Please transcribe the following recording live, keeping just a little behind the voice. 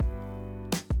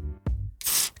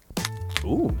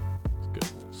Ooh, good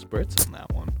spritz on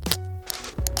that one.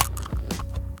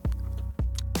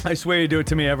 I swear you do it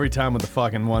to me every time with the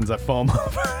fucking ones that foam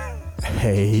over.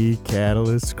 Hey,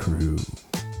 Catalyst crew.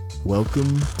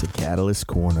 Welcome to Catalyst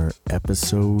Corner,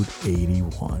 episode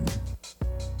 81.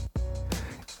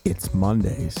 It's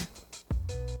Mondays.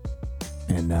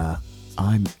 And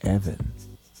I'm Evan.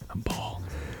 I'm Paul.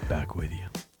 Back with you.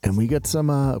 And we got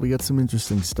some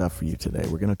interesting stuff for you today.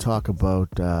 We're going to talk about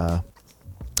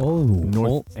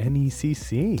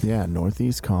NECC. Yeah,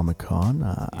 Northeast Comiccon.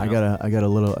 I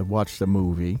watched a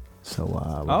movie. So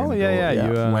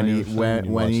When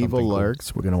Evil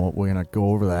Lurks. We're gonna go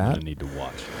over that. I need to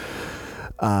watch.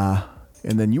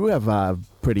 And then you have a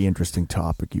pretty interesting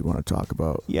topic you want to talk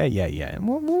about. Yeah. And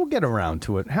we'll get around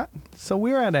to it. So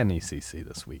we were at NECC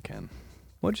this weekend.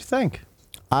 What'd you think?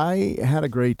 I had a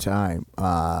great time.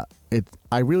 I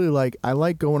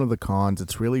like going to the cons.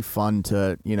 It's really fun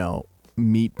to,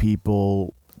 meet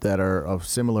people that are of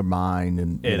similar mind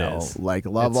and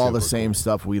love all the same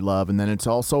stuff we love. And then it's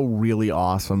also really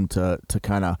awesome to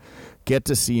kind of get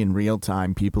to see in real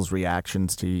time people's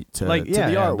reactions to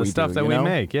the art the stuff that we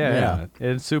make. Yeah.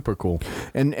 It's super cool.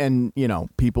 And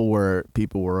people were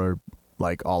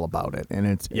like all about it, and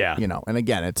it's and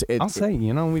again it's I'll say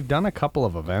we've done a couple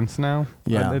of events now.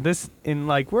 Yeah,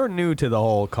 we're new to the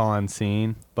whole con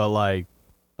scene, but like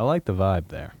I like the vibe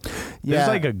there. Yeah, there's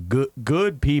like a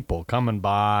good people coming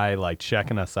by, like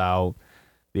checking us out.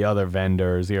 The other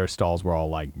vendors, the other stalls were all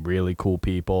like really cool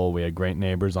people. We had great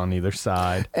neighbors on either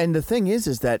side. And the thing is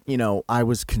that I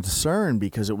was concerned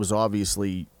because it was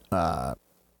obviously the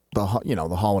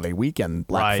holiday weekend,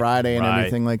 Black Friday and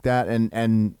everything like that,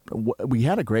 and we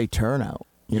had a great turnout.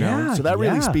 So that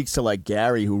really speaks to like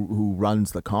Gary who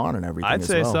runs the con and everything. I'd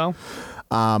say so.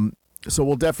 So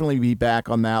we'll definitely be back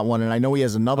on that one, and I know he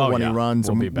has another one he runs,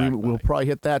 and we'll probably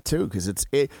hit that too because it's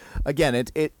a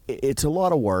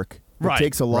lot of work. It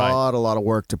takes a lot of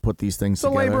work to put these things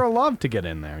together. It's a labor of love to get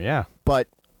in there, yeah. But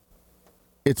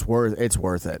it's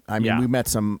worth it. I mean, we met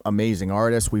some amazing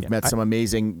artists. We've met some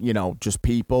amazing, just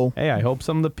people. Hey, I hope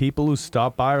some of the people who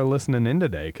stopped by are listening in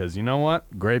today because you know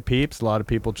what? Great peeps. A lot of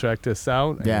people checked us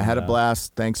out. Yeah, had a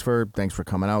blast. Thanks for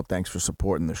coming out. Thanks for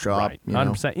supporting the shop. Right.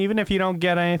 100%. Even if you don't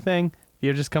get anything,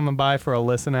 you're just coming by for a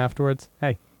listen afterwards.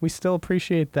 Hey, we still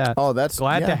appreciate that. Oh, that's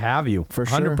glad to have you. For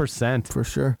sure. 100%. For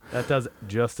sure. That does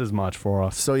just as much for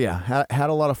us. So yeah,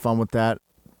 had a lot of fun with that.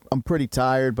 I'm pretty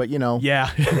tired, but yeah,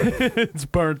 it's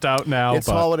burnt out now. It's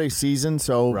holiday season,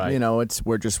 so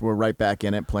we're right back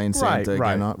in it playing Santa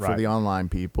again for the online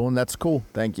people, and that's cool.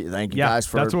 Thank you guys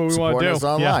for supporting us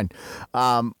online.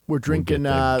 Yeah. We're drinking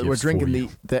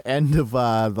the end of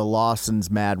the Lawsons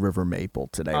Mad River Maple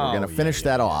today. We're gonna finish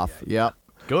that off. Yeah. Yep.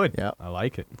 Good. Yep. I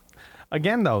like it.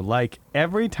 Again, though, like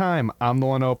every time I'm the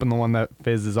one to open the one that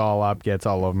fizzes all up, gets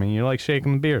all over me. You're like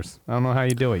shaking the beers. I don't know how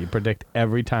you do it. You predict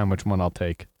every time which one I'll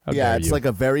take. It's like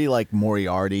a very like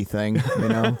Moriarty thing,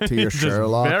 to your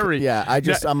Sherlock.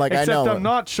 I'm like, except I know. I'm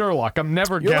not Sherlock. I'm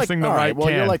never guessing the right Well,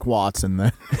 you're like Watson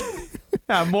then.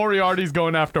 Yeah, Moriarty's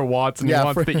going after Watson. He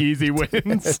wants the easy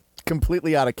wins.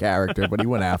 Completely out of character, but he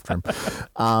went after him.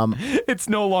 It's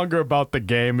no longer about the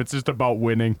game. It's just about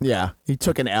winning. Yeah, he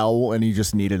took an L and he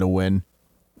just needed a win.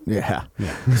 Yeah.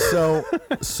 So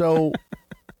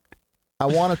I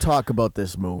want to talk about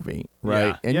this movie,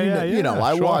 right?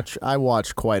 I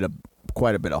watch quite a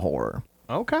bit of horror.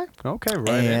 Okay,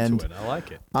 right into it. I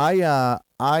like it.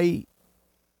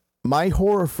 My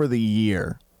horror for the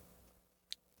year.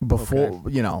 Before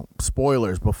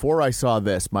spoilers. Before I saw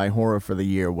this, my horror for the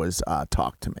year was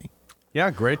Talk to Me. Yeah,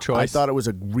 great choice. I thought it was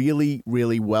a really,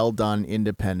 really well done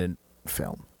independent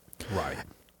film. Right.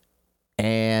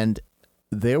 And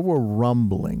there were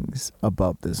rumblings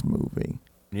about this movie.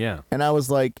 Yeah. And I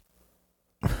was like,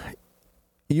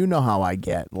 you know how I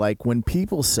get. Like when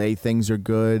people say things are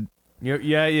good.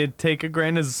 You take a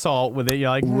grain of salt with it.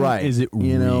 You're like, is it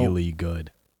really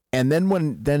good? And then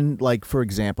like, for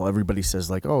example, everybody says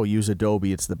like, oh, use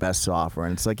Adobe. It's the best software.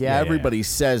 And it's like, everybody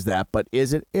says that, but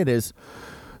is it? It is.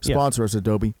 Sponsor us,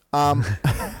 Adobe. But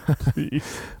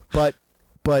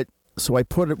so we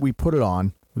put it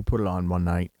on one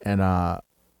night, and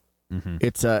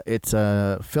it's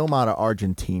a film out of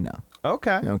Argentina.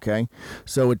 Okay.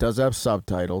 So it does have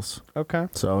subtitles. Okay.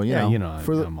 So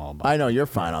I'm all about I know you're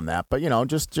fine on that, but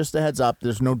just a heads up.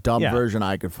 There's no dub version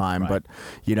I could find, but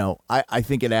I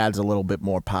think it adds a little bit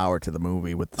more power to the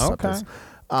movie with the subtitles.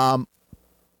 I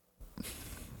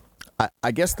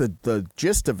guess the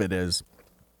gist of it is,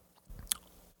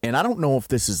 and I don't know if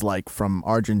this is like from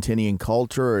Argentinian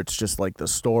culture or it's just like the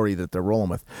story that they're rolling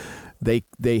with.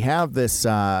 They have this,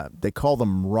 they call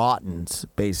them rottens,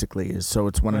 basically. So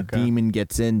it's when a demon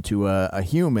gets into a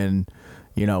human,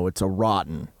 it's a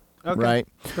rotten. Okay. Right.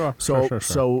 Sure.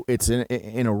 So it's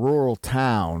in a rural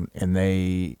town, and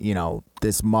they,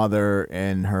 this mother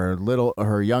and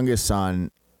her youngest son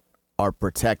are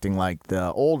protecting like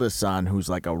the oldest son, who's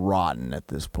like a rotten at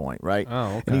this point, right?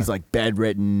 Oh, okay. And he's like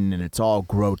bedridden, and it's all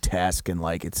grotesque, and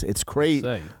like it's crazy.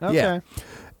 Okay. Yeah.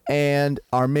 And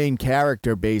our main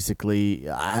character, basically,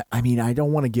 I mean, I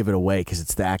don't want to give it away because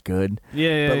it's that good.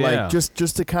 Yeah. But like,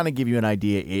 just to kind of give you an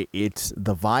idea, it's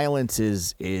the violence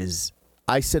is.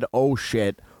 I said, "Oh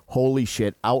shit, holy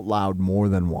shit," out loud more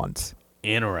than once.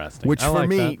 Interesting. Which for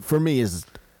me is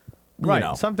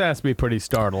right. Something has to be pretty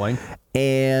startling.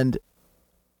 And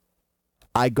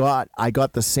I got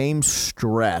the same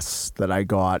stress that I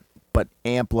got, but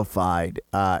amplified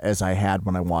as I had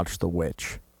when I watched The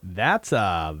Witch. That's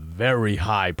a very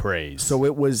high praise. So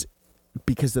it was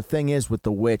because the thing is with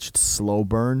The Witch, it's slow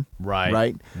burn.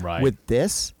 Right. With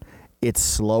this, it's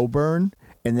slow burn.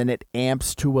 And then it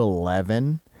amps to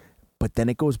 11, but then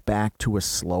it goes back to a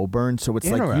slow burn. So it's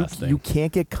like you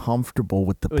can't get comfortable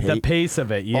with the pace. The pace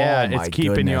of it, yeah. Oh, it's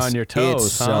keeping you on your toes.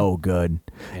 It's so good.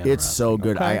 It's so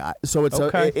good.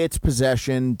 Okay. It's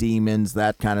possession, demons,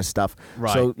 that kind of stuff.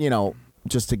 Right. So,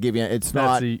 just to give you, it's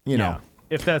not,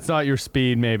 If that's not your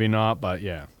speed, maybe not, but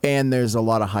yeah. And there's a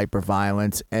lot of hyper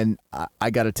violence. And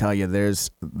I got to tell you, there's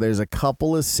a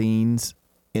couple of scenes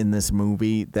in this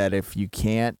movie that if you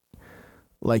can't,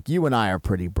 like, you and I are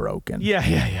pretty broken.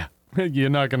 Yeah. You're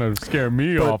not going to scare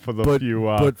me off with a few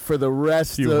but for the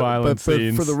rest few violent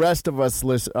scenes. For the rest of us,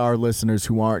 our listeners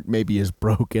who aren't maybe as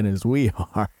broken as we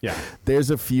are,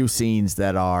 there's a few scenes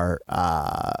that are,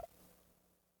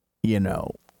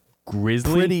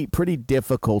 grisly, pretty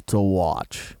difficult to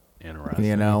watch.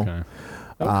 Interesting. Okay.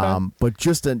 But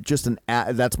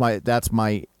that's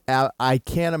my. I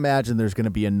can't imagine there's going to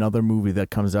be another movie that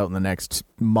comes out in the next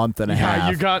month and a half.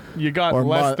 You got or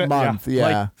less than month,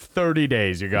 like 30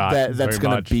 days. You got that's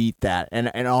going to beat that. And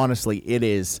honestly, it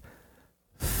is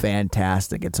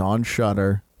fantastic. It's on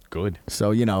Shudder. Good.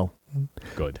 So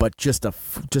good. But just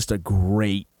a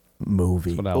great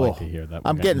movie. That's what I like to hear. That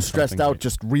I'm getting stressed out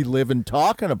just reliving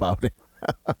talking about it.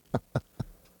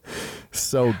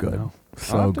 So good. No.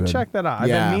 So I'll have good. to check that out. I've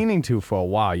been meaning to for a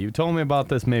while. You told me about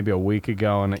this maybe a week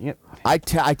ago, and I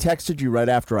texted you right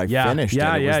after I finished it.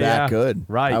 It was that good.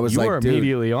 Right. I was you like, were dude.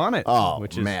 immediately on it. Oh,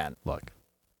 which is, man. Look.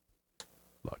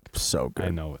 So good. I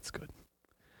know it's good.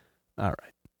 All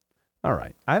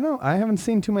right. I haven't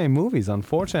seen too many movies.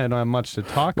 Unfortunately, I don't have much to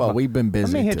talk about. Well, we've been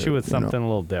busy. Let me hit you with something a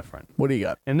little different. What do you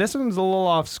got? And this one's a little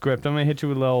off script. I'm going to hit you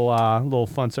with a little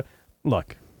fun stuff.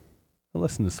 Look, I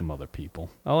listen to some other people.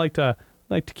 I like to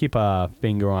keep a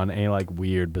finger on any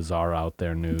weird, bizarre, out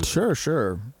there news.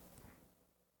 Sure.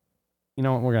 You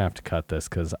know what? We're gonna have to cut this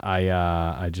because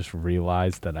I just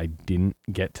realized that I didn't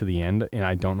get to the end, and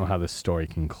I don't know how this story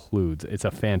concludes. It's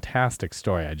a fantastic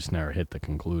story. I just never hit the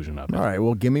conclusion of it. All right.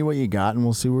 Well, give me what you got, and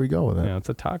we'll see where we go with it. Yeah, it's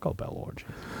a Taco Bell orgy.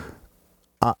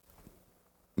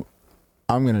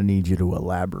 I'm gonna need you to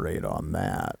elaborate on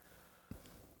that.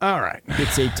 All right.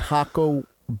 It's a Taco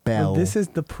Bell. Well, this is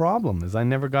the problem: is I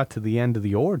never got to the end of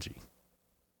the orgy.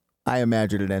 I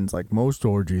imagine it ends like most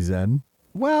orgies end.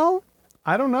 Well,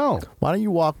 I don't know. Why don't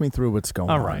you walk me through what's going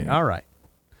on? All right.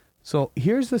 So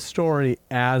here's the story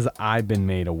as I've been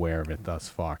made aware of it thus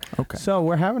far. Okay. So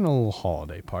we're having a little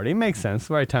holiday party. It makes sense.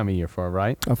 The right time of year for it,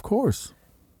 right? Of course.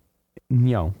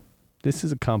 This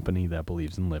is a company that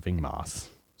believes in living moss.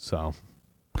 So,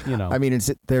 I mean, it's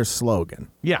their slogan.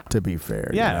 Yeah. To be fair.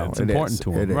 Yeah, it's important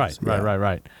to them.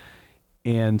 Right.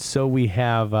 And so we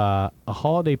have a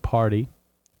holiday party.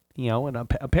 And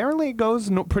apparently it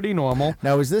goes pretty normal.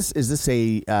 Now, is this a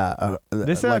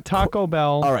this is a Taco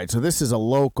Bell? All right, so this is a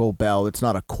local bell. It's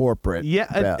not a corporate. Yeah,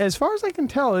 bell. As far as I can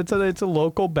tell, it's a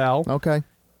local bell. Okay.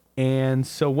 And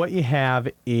so what you have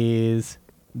is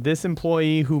this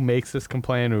employee who makes this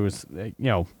complaint, who's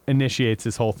initiates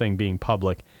this whole thing being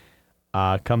public,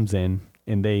 comes in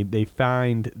and they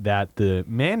find that the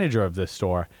manager of this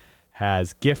store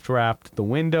has gift wrapped the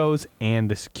windows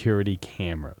and the security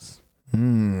cameras.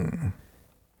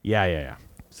 Yeah.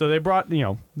 So they brought,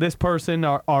 this person,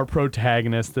 our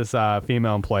protagonist, this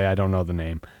female employee, I don't know the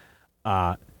name.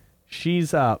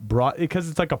 She's brought, because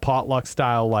it's like a potluck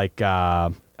style,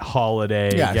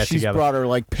 holiday get together. She's brought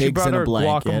her pigs in a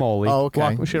blanket. Guacamole. Oh,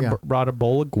 okay. She brought a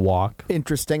bowl of guac.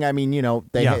 Interesting. I mean,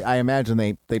 I imagine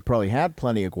they probably had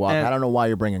plenty of guac. And, I don't know why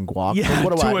you're bringing guac. Yeah,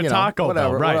 what do a taco.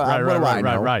 Whatever.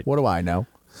 Right. What do I know?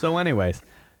 So anyways,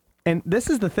 And this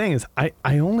is the thing is I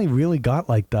only really got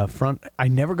like the front. I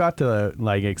never got to the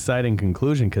like exciting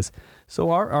conclusion because so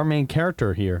our main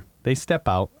character here, they step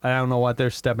out. I don't know what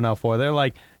they're stepping out for. They're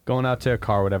like going out to a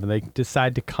car or whatever. They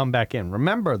decide to come back in.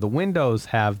 Remember, the windows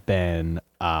have been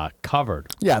covered.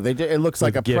 Yeah, they did. It looks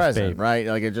like a present, baby. right?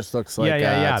 Like it just looks like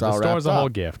yeah. It's The all store's a wrapped whole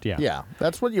up. gift. Yeah, Yeah,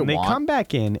 that's what you and want. They come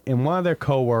back in, and one of their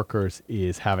coworkers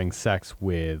is having sex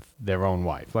with their own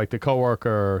wife. Like the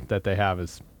coworker that they have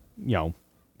is,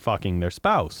 fucking their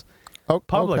spouse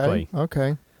publicly.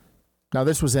 Okay. Now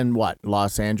this was in what,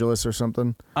 Los Angeles or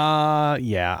something?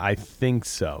 Yeah, I think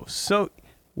so. So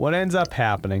what ends up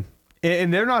happening,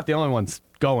 and they're not the only ones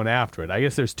going after it. I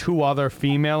guess there's 2 other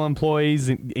female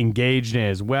employees engaged in it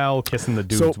as well, kissing the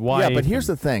dude's wife. Yeah, but here's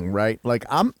the thing, right? Like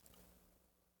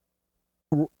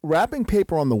wrapping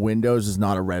paper on the windows is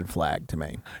not a red flag to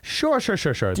me. Sure. Do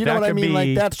you know what I mean?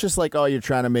 Like that's just like, oh, you're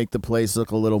trying to make the place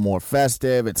look a little more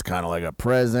festive. It's kind of like a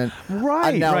present.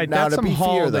 Right, Now, right. Now That's to some be fair,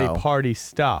 holiday though, party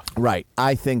stuff. right.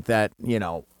 I think that,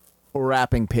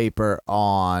 wrapping paper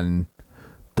on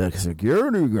the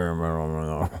security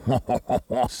camera.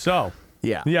 So,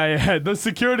 Yeah. Yeah. The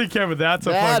security camera, that's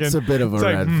a bit of a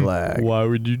red flag. Why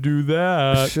would you do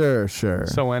that? Sure.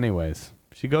 So anyways,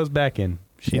 she goes back in.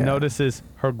 She notices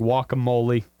her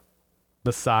guacamole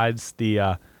besides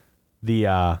the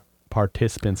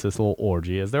participants, this little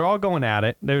orgy, as they're all going at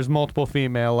it. There's multiple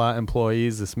female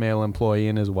employees, this male employee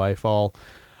and his wife all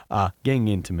getting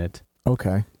intimate.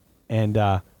 Okay.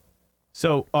 And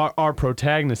so our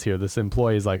protagonist here, this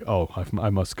employee is like, oh, I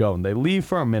must go. And they leave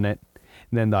for a minute.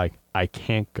 And then like, I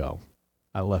can't go.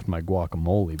 I left my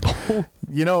guacamole bowl.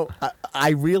 I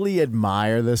really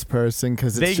admire this person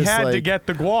because they just had like, to get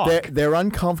the guac. They're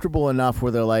uncomfortable enough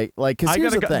where they're like, because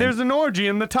here's the thing. There's an orgy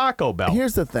in the Taco Bell.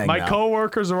 Here's the thing. My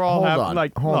coworkers are all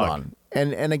hold on.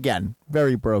 And again,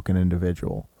 very broken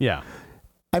individual. Yeah.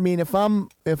 I mean, if I'm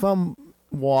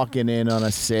walking in on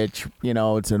a sitch,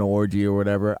 it's an orgy or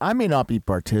whatever, I may not be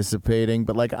participating,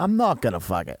 but like I'm not gonna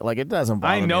fuck it. Like it doesn't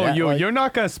bother me. I know you. Like, you're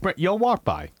not gonna sprint. You'll walk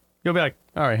by. You'll be like,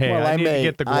 all right, hey, I need to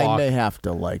get the guac. I may have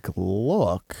to like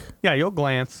look. Yeah, you'll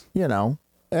glance.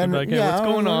 And like, hey, what's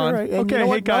going on? Right. Okay,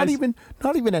 hey guys.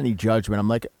 Not even any judgment. I'm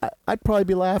like, I'd probably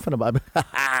be laughing about it.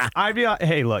 I'd be like,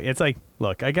 hey, look, it's like,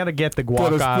 look, I gotta get the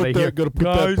guac out of here.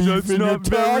 Guys, that's not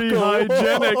very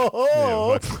hygienic.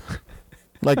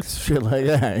 Like shit like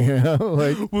that,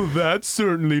 like. Well, that's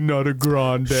certainly not a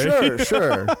grande.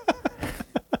 Sure.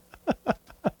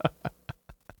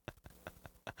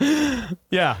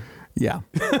 Yeah. Yeah.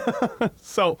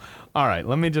 So, all right,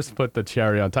 let me just put the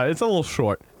cherry on top. It's a little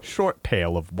short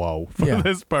tale of woe for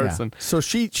this person. Yeah. So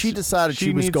she decided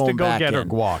she was needs going to go back get her in.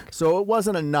 guac. So it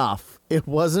wasn't enough. It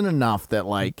wasn't enough that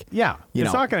like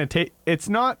it's not going to take. It's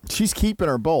not. She's keeping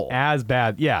her bowl as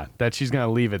bad. Yeah, that she's going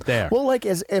to leave it there. Well, like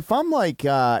if I'm like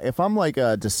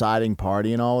a deciding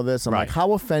party in all of this, I'm like,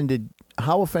 how offended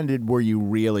were you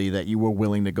really that you were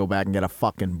willing to go back and get a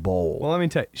fucking bowl? Well, let me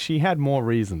tell you, she had more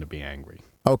reason to be angry.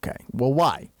 Okay. Well,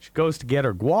 why? She goes to get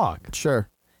her guac. Sure.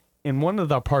 And one of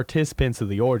the participants of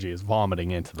the orgy is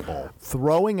vomiting into the bowl.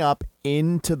 Throwing up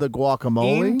into the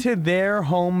guacamole? Into their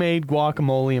homemade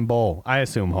guacamole and bowl. I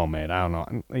assume homemade. I don't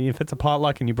know. If it's a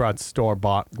potluck and you brought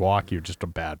store-bought guac, you're just a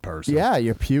bad person. Yeah,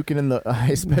 you're puking in the...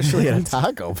 Especially at a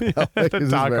Taco Bell. At a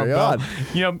Taco Bell.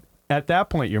 At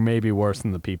that point, you're maybe worse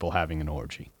than the people having an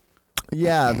orgy.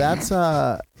 Yeah, that's...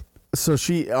 So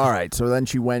all right, so then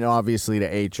she went obviously to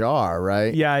HR,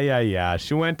 right? Yeah.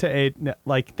 She went to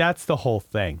that's the whole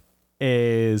thing,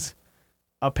 is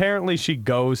apparently she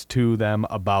goes to them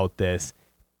about this,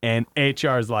 and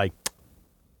HR is like,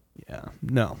 yeah,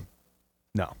 no.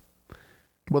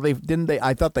 Well,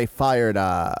 I thought they fired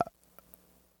the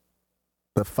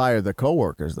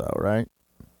coworkers though, right?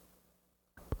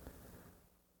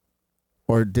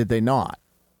 Or did they not?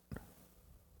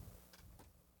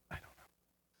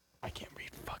 I can't read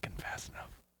fucking fast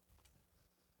enough.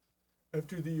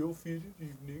 After the ill-fated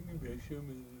evening,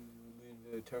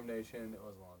 the termination, it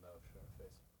was long enough.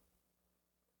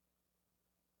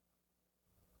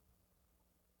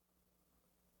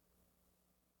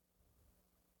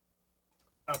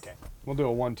 Okay, we'll do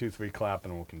a 1, 2, 3 clap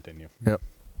and we'll continue. Yep.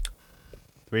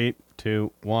 3,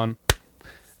 2, 1.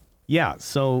 Yeah,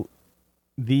 so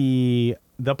the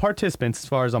participants, as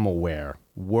far as I'm aware,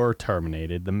 were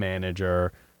terminated. The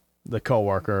manager, the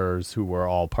coworkers who were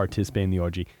all participating in the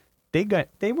orgy,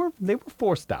 they were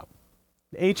forced out.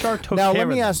 HR took care of them. Now let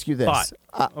me ask you this: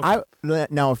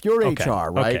 now, if you're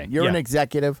HR, right? You're an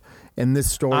executive, and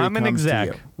this story I'm an comes exec,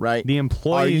 to you, right? The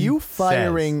employee. Are you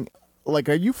firing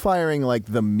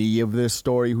the me of this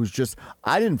story? Who's just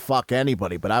I didn't fuck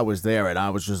anybody, but I was there, and I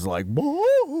was just like,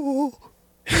 whoa.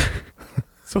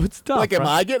 So it's tough. Like, am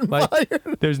I getting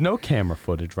fired? There's no camera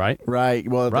footage, right? Right.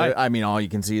 Well, Right. I mean, all you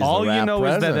can see is all the rap you know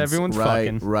presence. is that everyone's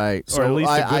fucking. Right. Or at least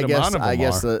a good amount of them I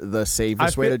guess are. the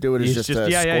safest way to do it is just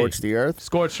to scorch the earth.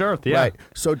 Scorched earth, yeah. Right.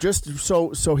 So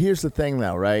so here's the thing,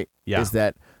 though, right? Yeah. Is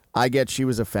that I get she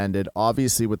was offended.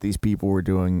 Obviously, what these people were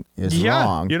doing is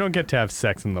wrong. You don't get to have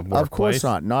sex in the workplace. Of course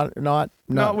not.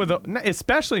 Not with,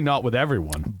 especially not with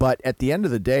everyone. But at the end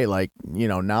of the day, like,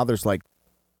 now there's like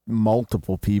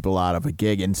multiple people out of a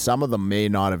gig, and some of them may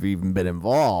not have even been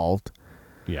involved.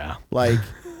 Yeah. Like,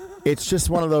 it's just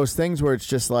one of those things where it's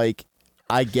just like,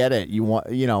 I get it.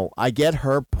 I get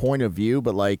her point of view,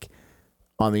 but like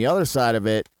on the other side of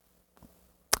it,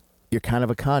 you're kind of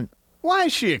a cunt. Why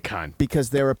is she a cunt? Because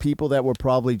there are people that were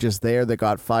probably just there that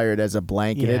got fired as a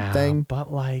blanketed thing.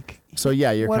 But like, so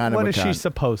yeah, you're kind of a cunt. What is she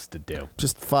supposed to do?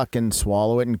 Just fucking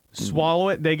swallow it and swallow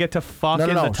it. They get to fuck in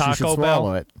the Taco she should Bell.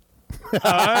 Swallow it.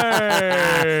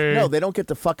 Hey. No, they don't get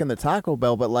to fuck in the Taco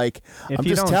Bell, but like, I'm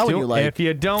just telling you, like, if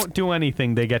you don't do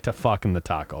anything, they get to fuck in the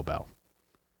Taco Bell.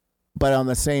 But on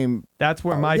the same, that's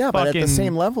where my but at the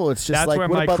same level, it's just that's like, where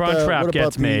what my about crunch wrap what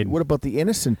gets about made. What about the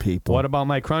innocent people? What about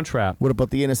my crunch wrap? What about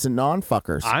the innocent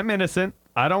non-fuckers? I'm innocent.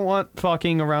 I don't want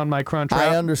fucking around my crunch wrap.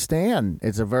 I understand.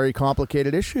 It's a very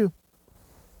complicated issue.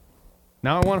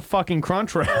 Now I want a fucking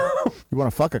crunch wrap. You want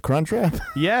to fuck a crunch wrap?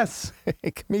 Yes.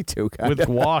 Me too. With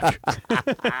guac.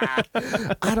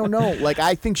 I don't know. Like,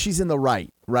 I think she's in the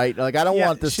right? Like, I don't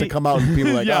want this to come out and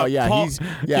people like,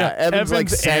 Evan's like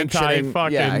sanctioning.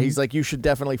 Yeah, he's like, you should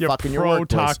definitely fuck in your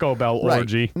workplace. Pro Taco Bell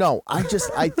orgy. No, I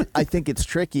think it's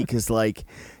tricky because, like,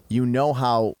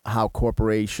 how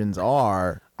corporations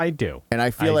are. I do. And I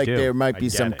feel like there might be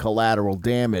some collateral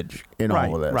damage in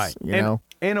all of this. Right. You know?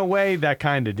 In a way, that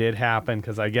kind of did happen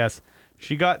because I guess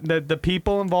she got the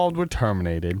people involved were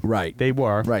terminated. Right. They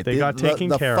were. Right. They got taken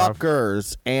care of. The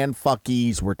fuckers and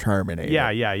fuckees were terminated.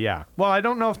 Yeah. Well, I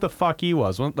don't know if the fuckee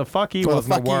was. The fuckee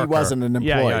wasn't a worker. The fuckee wasn't an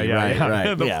employee.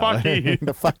 Yeah. The fuckee.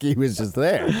 The fuckee was just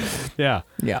there. Yeah.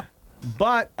 Yeah.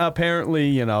 But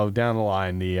apparently, down the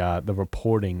line, the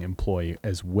reporting employee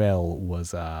as well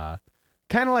was kind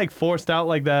of like forced out,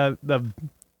 like the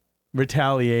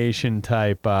retaliation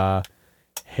type.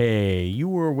 Hey, you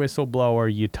were a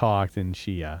whistleblower. You talked, and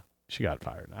she got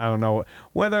fired. I don't know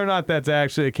whether or not that's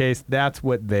actually the case. That's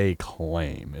what they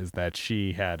claim, is that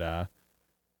she had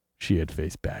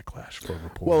faced backlash for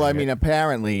reporting. Well, I mean,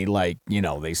 apparently, like,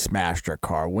 they smashed her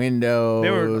car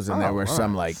windows, and there were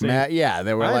some like, there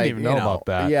were I like, didn't even know about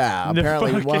that. Yeah,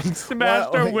 apparently,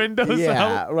 smashed her windows.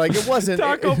 Yeah, out. like it wasn't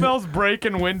Taco Bell's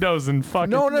breaking windows and fucking.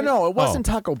 No, it wasn't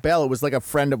Taco Bell. It was like a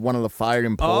friend of one of the fired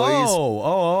employees.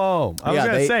 Oh. I was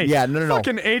gonna say, no.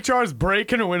 Fucking HR's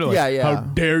breaking a window. Yeah. How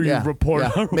dare you report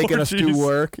our making us do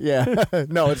work? Yeah,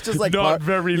 no, it's just like not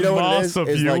very loss of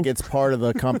you. Like it's part of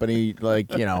the company,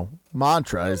 like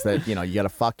mantra is that you got to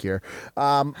fuck here,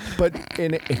 but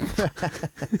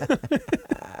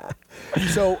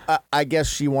so I guess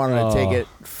she wanted to take it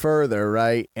further,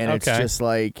 right? And it's just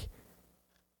like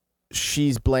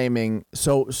she's blaming.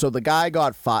 So the guy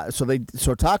got fired.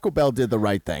 So Taco Bell did the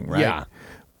right thing, right? Yeah.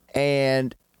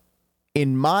 And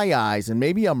in my eyes, and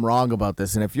maybe I'm wrong about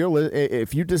this, and if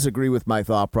you disagree with my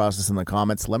thought process in the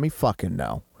comments, let me fucking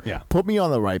know. Yeah. Put me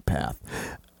on the right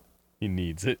path. He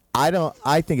needs it.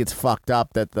 I think it's fucked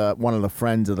up that one of the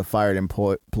friends of the fired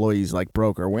employees like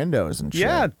broke her windows and shit.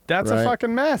 Yeah, that's a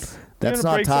fucking mess. That's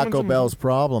not Taco Bell's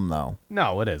problem, though.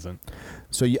 No, it isn't.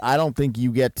 So I don't think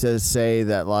you get to say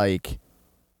that like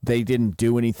they didn't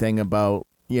do anything about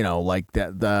like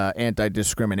the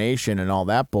anti-discrimination and all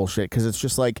that bullshit, because it's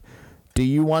just like, do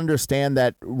you understand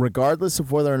that regardless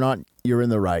of whether or not you're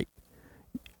in the right,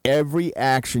 every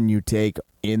action you take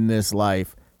in this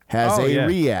life has a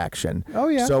reaction. Oh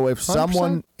yeah. So if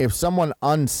 100%. someone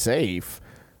unsafe,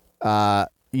 I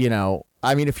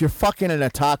mean, if you're fucking in a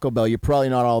Taco Bell, you're probably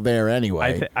not all there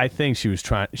anyway. I think she was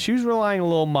relying a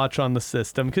little much on the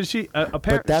system because she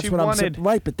apparently wanted.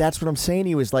 But that's what I'm saying to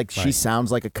you is like she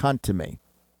sounds like a cunt to me.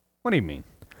 What do you mean?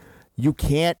 You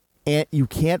can't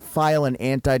file an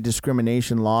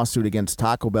anti-discrimination lawsuit against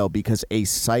Taco Bell because a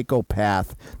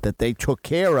psychopath that they took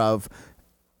care of.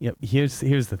 Yep. Here's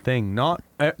the thing. Not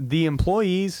the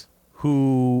employees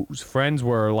whose friends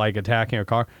were like attacking her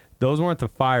car. Those weren't the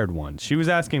fired ones. She was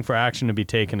asking for action to be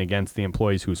taken against the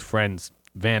employees whose friends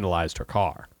vandalized her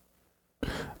car,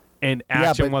 and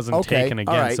action wasn't taken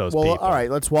against those people. All right,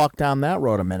 let's walk down that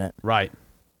road a minute. Right.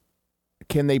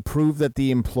 Can they prove that the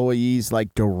employees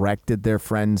like directed their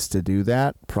friends to do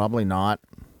that? Probably not.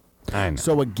 I know.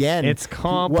 So again, it's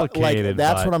complicated.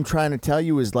 That's what I'm trying to tell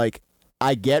you is like,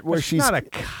 I get where she's not a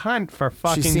cunt for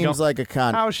fucking. She seems like a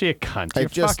cunt. How is she a cunt?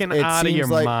 You're fucking out of your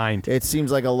mind. It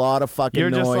seems like a lot of fucking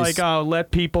You're noise. You're just like, oh, let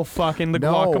people fucking the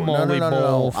guacamole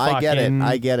bowl. I get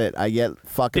it. I get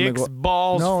fucking dicks,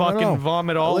 balls, fucking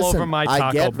vomit all over my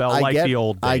Taco Bell like the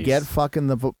old days. I get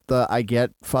fucking I get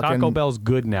fucking. Taco Bell's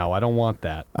good now. I don't want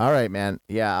that. All right, man.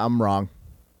 Yeah, I'm wrong.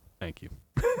 Thank you.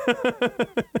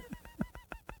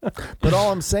 But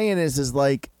all I'm saying is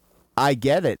like, I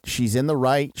get it. She's in the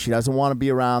right. She doesn't want to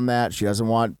be around that. She doesn't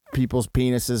want people's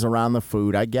penises around the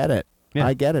food. I get it. Yeah.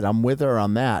 I get it. I'm with her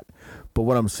on that. But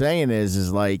what I'm saying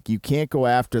is like, you can't go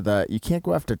after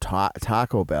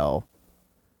Taco Bell.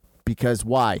 Because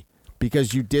why?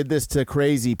 Because you did this to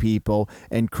crazy people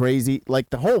and crazy, like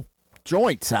the whole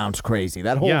joint sounds crazy.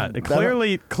 That whole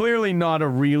clearly not a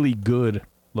really good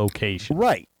location.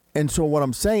 Right. And so what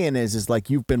I'm saying is like,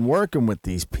 you've been working with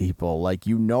these people, like,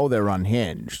 you know, they're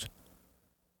unhinged.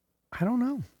 I don't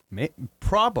know.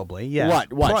 Probably, yeah.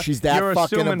 What? She's that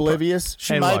fucking oblivious?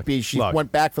 She might be. She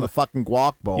went back for the fucking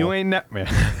guac bowl. You ain't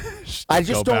I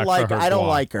just don't like her. I don't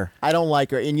like her. I don't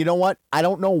like her. And you know what? I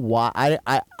don't know why.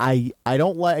 I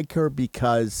don't like her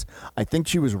because I think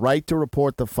she was right to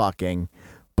report the fucking,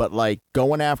 but like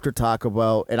going after Taco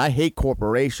Bell, and I hate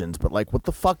corporations, but like, what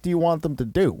the fuck do you want them to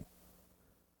do?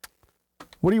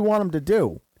 What do you want them to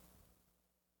do?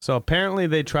 So apparently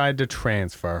they tried to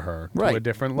transfer her to a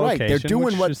different location. Right, they're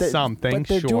doing which is something. But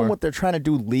they're doing what they're trying to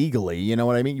do legally. You know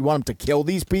what I mean? You want them to kill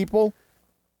these people?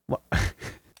 Well,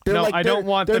 no, I don't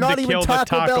want them to kill the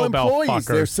Taco Bell fuckers.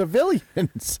 They're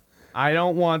civilians. I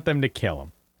don't want them to kill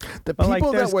them. The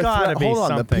people that were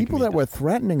the people that were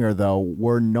threatening her though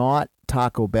were not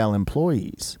Taco Bell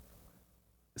employees.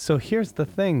 So here's the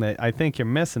thing that I think you're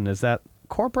missing is that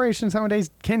corporations nowadays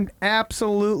can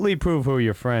absolutely prove who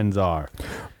your friends are.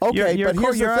 Okay, but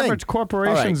here's your the thing. average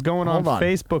corporation's going on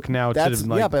Facebook now.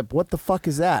 Yeah, but what the fuck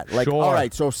is that? Like, all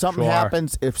right, so if something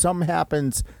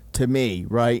happens to me,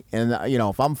 right, and you know,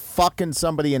 if I'm fucking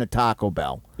somebody in a Taco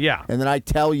Bell, yeah, and then I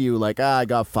tell you like, I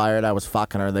got fired, I was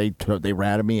fucking her, they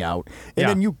ratted me out, and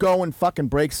then you go and fucking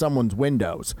break someone's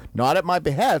windows, not at my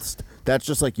behest. That's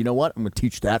just like, you know what? I'm gonna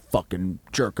teach that fucking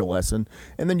jerk a lesson,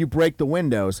 and then you break the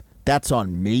windows. That's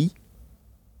on me.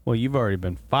 Well, you've already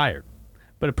been fired.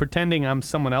 But pretending I'm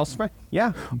someone else, right?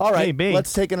 Yeah. All right. Maybe.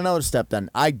 Let's take it another step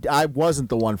then. I wasn't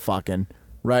the one fucking,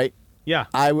 right? Yeah.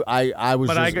 I was.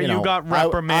 But you got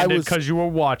reprimanded because you were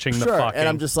watching the fucking. And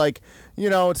I'm just like,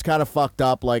 you know, it's kind of fucked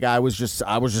up. Like I was just there.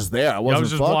 I was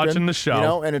just fucking, watching the show. You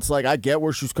know, and it's like I get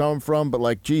where she's coming from, but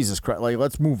like Jesus Christ, like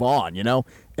let's move on. You know,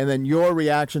 and then your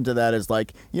reaction to that is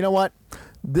like, you know what,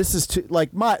 this is too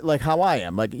like how I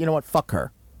am. Like, you know what, fuck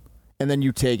her. And then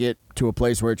you take it to a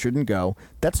place where it shouldn't go.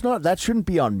 That shouldn't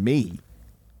be on me.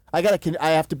 I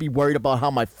have to be worried about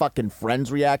how my fucking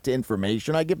friends react to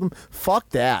information I give them. Fuck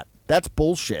that. That's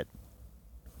bullshit.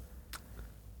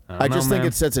 I just think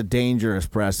it sets a dangerous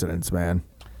precedence, man.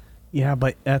 Yeah,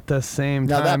 but at the same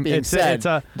time, that being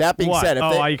said,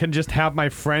 I can just have my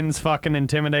friends fucking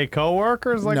intimidate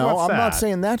coworkers? Like, no, what's that? I'm not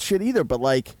saying that shit either. But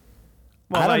like,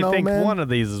 I think one of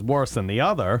these is worse than the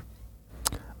other.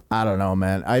 I don't know,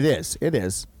 man. It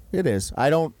is. I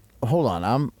don't. Hold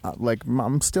on.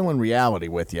 I'm still in reality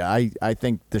with you. I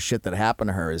think the shit that happened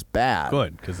to her is bad.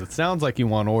 Good, because it sounds like you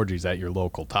want orgies at your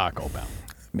local Taco Bell.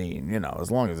 I mean, you know, as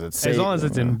long as it's safe. As long as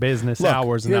it's in business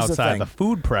hours and outside the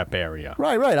food prep area.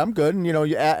 Right. I'm good. And, you know,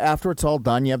 after it's all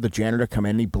done, you have the janitor come in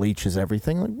and he bleaches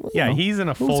everything. Like, well, he's in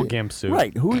a full gimp suit.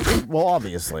 Right. Well,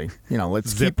 obviously. You know,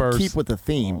 let's keep with the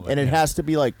theme. And it has to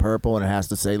be like purple and it has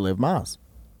to say Live Mas.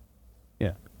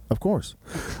 Yeah. Of course.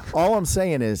 All I'm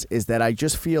saying is that I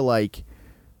just feel like,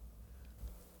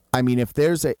 I mean, if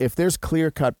there's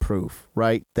clear-cut proof,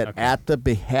 right, that at the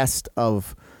behest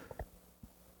of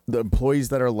the employees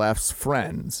that are left's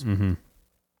friends, mm-hmm.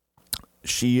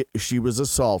 she was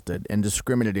assaulted and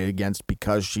discriminated against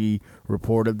because she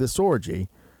reported this orgy.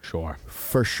 Sure.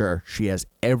 For sure. She has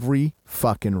every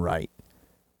fucking right.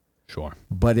 Sure.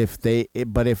 But if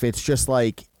it's just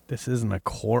like, this isn't a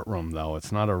courtroom, though.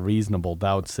 It's not a reasonable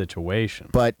doubt situation.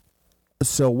 But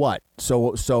so what?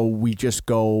 So we just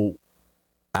go,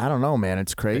 I don't know, man.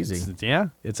 It's crazy.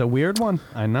 It's a weird one.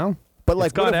 I know. But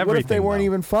like, what if they weren't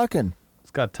even fucking?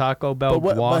 It's got Taco Bell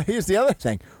but here's the other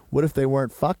thing. What if they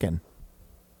weren't fucking?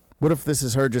 What if this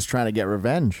is her just trying to get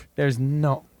revenge? There's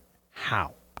no...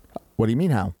 How? What do you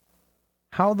mean how?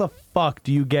 How the fuck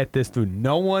do you get this through?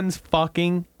 No one's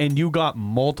fucking, and you got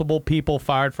multiple people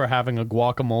fired for having a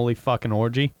guacamole fucking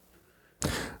orgy?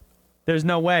 There's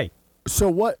no way. So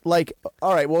what, like,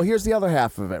 all right, well, here's the other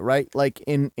half of it, right? Like,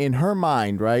 in her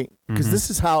mind, right? Because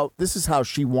mm-hmm. this is how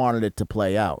she wanted it to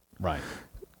play out. Right.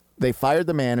 They fired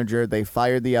the manager. They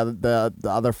fired the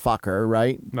other fucker,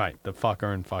 right? Right, the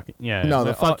fucker and fucking yeah. No,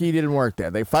 the fucky didn't work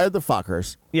there. They fired the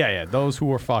fuckers. Yeah, those who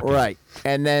were fucking. Right,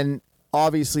 and then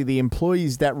obviously the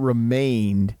employees that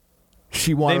remained,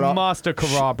 she wanted. They must have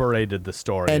corroborated the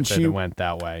story and if it went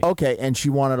that way. Okay, and she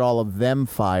wanted all of them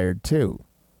fired too.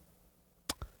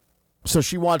 So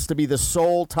she wants to be the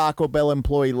sole Taco Bell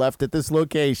employee left at this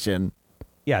location.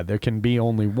 Yeah, there can be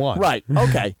only one. Right.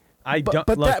 Okay.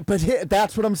 But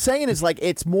that's what I'm saying is like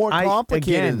it's more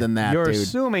complicated than that, you're dude.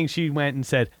 assuming she went and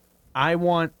said, I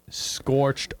want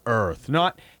scorched earth,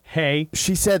 not, hey.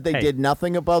 She said they did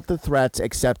nothing about the threats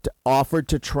except offered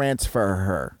to transfer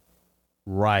her.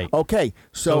 Right. Okay,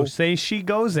 so say she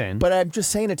goes in. But I'm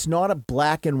just saying it's not a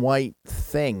black and white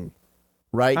thing,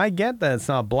 right? I get that it's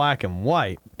not black and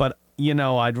white, but,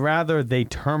 I'd rather they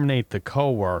terminate the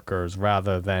coworkers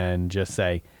rather than just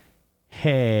say,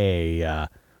 hey,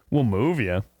 we'll move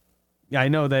you. I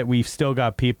know that we've still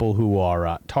got people who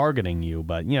are targeting you,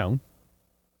 but,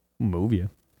 move you.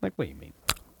 Like, what do you mean?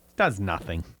 Does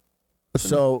nothing.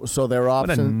 So their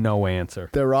option. What a no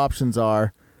answer. Their options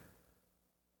are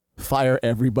fire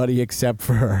everybody except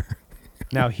for her.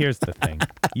 Now, here's the thing.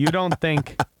 You don't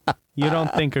think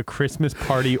a Christmas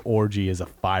party orgy is a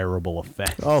fireable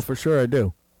offense? Oh, for sure I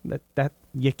do. That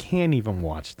you can't even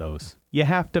watch those. You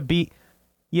have to be.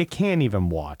 You can't even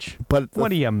watch. But what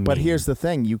do you mean? But here's the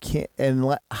thing: you can't.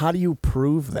 And how do you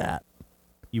prove that?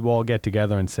 You all get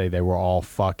together and say they were all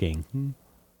fucking.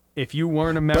 If you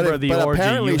weren't a member of the orgy,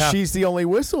 apparently she's the only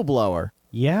whistleblower.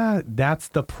 Yeah, that's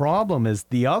the problem. Is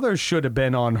the others should have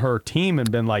been on her team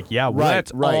and been like, "Yeah,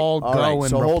 let's all go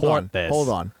and report this." Hold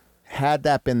on. Had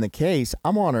that been the case,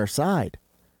 I'm on her side.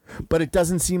 But it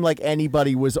doesn't seem like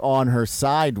anybody was on her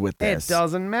side with this. It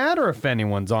doesn't matter if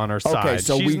anyone's on her side. Okay,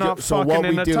 so she's not fucking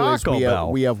in a Taco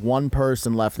Bell. We have one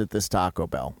person left at this Taco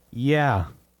Bell. Yeah.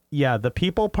 Yeah, the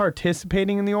people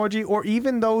participating in the orgy, or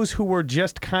even those who were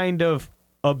just kind of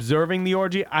observing the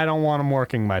orgy, I don't want them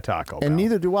working my Taco Bell. And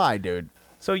neither do I, dude.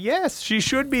 So yes, she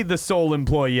should be the sole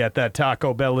employee at that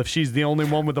Taco Bell if she's the only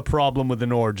one with a problem with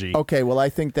an orgy. Okay, well, I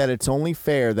think that it's only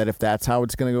fair that if that's how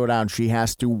it's going to go down, she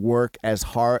has to work as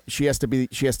hard. She has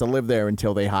to live there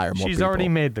until they hire more people. She's already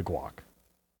made the guac.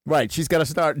 Right, she's got to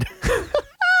start.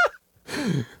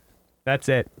 That's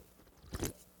it.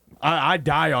 I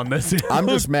die on this. I'm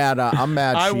just mad. I'm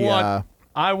mad.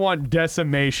 I want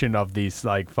decimation of these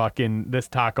this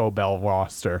Taco Bell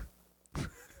roster.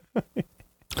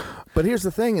 But here's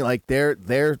the thing, like their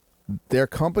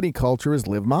company culture is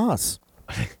live Moss.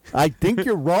 I think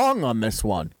you're wrong on this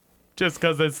one. Just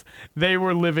because they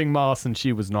were living Moss and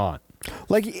she was not.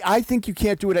 Like, I think you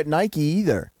can't do it at Nike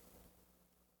either.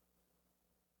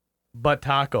 But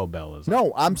Taco Bell is.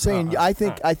 No, I'm saying I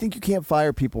think you can't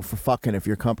fire people for fucking if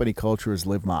your company culture is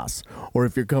live Moss, or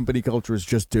if your company culture is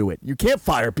just do it. You can't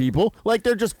fire people like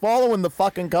they're just following the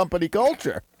fucking company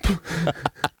culture.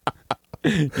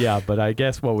 Yeah, but I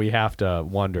guess what we have to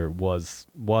wonder was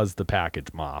the package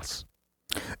Moss.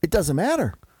 It doesn't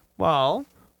matter. Well,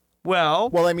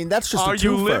 I mean, that's just a twofer.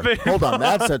 You living Hold on,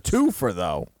 that's a twofer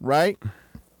though, right?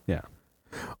 Yeah.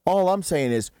 All I'm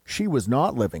saying is she was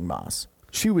not living Moss.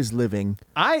 She was living.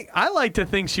 I like to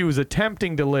think she was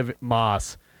attempting to live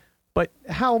Moss, but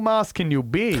how Moss can you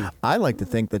be? I like to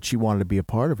think that she wanted to be a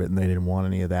part of it and they didn't want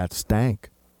any of that stank.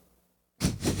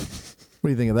 What do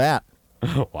you think of that?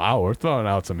 Wow, we're throwing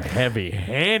out some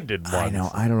heavy-handed ones. I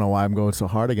know. I don't know why I'm going so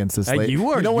hard against this lady.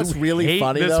 You know what's really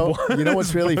funny though? You know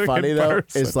what's really funny though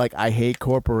is like I hate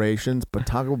corporations, but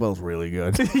Taco Bell's really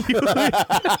good.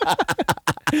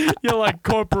 You're like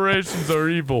corporations are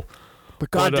evil. But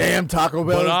goddamn, Taco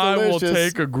Bell is delicious. I will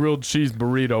take a grilled cheese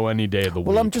burrito any day of the week.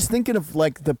 Well, I'm just thinking of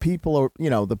like the people,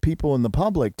 the people in the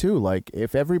public too. Like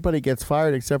if everybody gets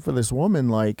fired except for this woman,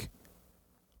 like.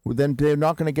 Then they're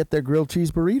not going to get their grilled cheese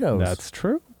burritos.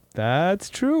 That's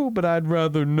true, but I'd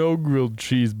rather no grilled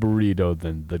cheese burrito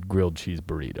than the grilled cheese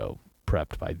burrito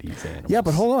prepped by these animals. Yeah,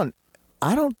 but hold on.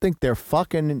 I don't think they're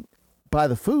fucking by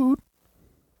the food.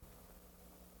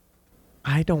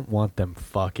 I don't want them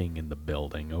fucking in the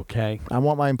building, okay? I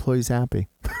want my employees happy.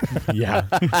 Yeah.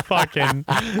 Fucking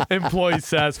employee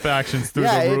satisfaction's through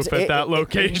the roof at that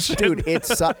location. Dude,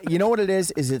 you know what it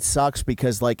is? It sucks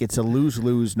because like it's a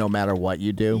lose-lose no matter what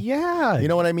you do. Yeah. You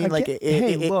know what I mean? Look.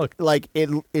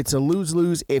 It's a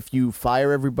lose-lose if you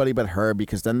fire everybody but her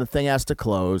because then the thing has to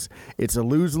close. It's a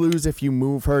lose-lose if you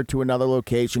move her to another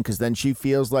location because then she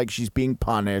feels like she's being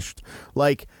punished.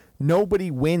 Like, nobody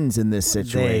wins in this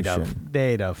situation.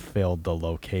 They'd have filled the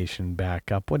location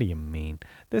back up. What do you mean?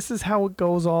 This is how it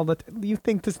goes all the time. You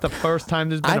think this is the first time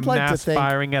there's been mass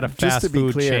firing at a fast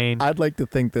food chain? I'd like to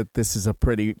think that this is a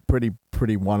pretty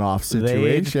pretty one-off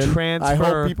situation. I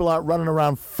hope people aren't running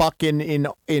around fucking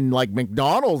in like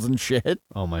McDonald's and shit.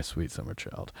 Oh, my sweet summer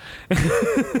child.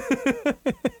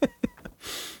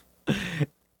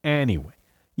 Anyway,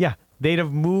 yeah, they'd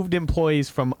have moved employees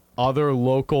from other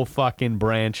local fucking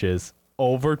branches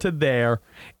over to there,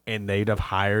 and they'd have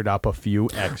hired up a few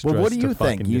extras. Well, what do you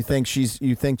think? You think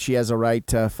she has a right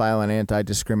to file an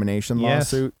anti-discrimination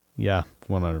lawsuit? Yeah,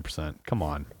 100%. Come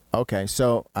on. Okay,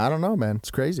 so I don't know, man.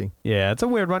 It's crazy. Yeah, it's a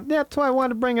weird one. Yeah, that's why I wanted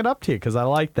to bring it up to you, because I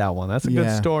like that one. That's a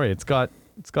good story. It's got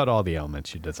all the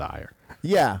elements you desire.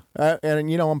 Yeah,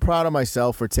 and I'm proud of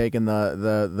myself for taking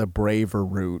the braver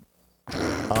route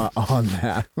on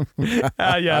that.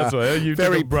 Yeah, so you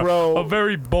very took a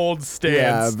very bold stance.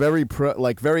 Yeah, very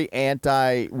very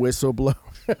anti whistleblower.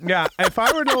 Yeah, if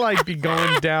I were to be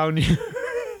going down.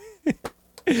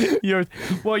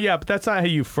 But that's not how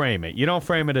you frame it. You don't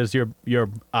frame it as you're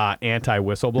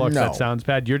anti-whistleblower. No. That sounds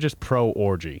bad. You're just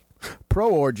pro-orgy.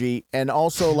 Pro-orgy, and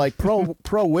also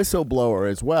pro-whistleblower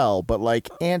as well, but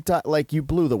you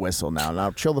blew the whistle now.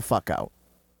 Now chill the fuck out.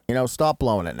 Stop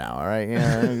blowing it now, all right?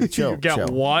 Yeah, chill. You got chill.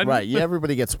 one? Right, yeah,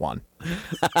 everybody gets one.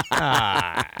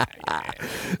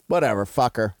 Whatever,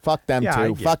 fucker. Fuck them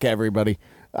too. Fuck everybody.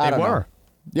 I don't know.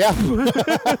 Yeah.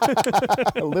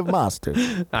 Live master.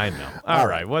 I know. All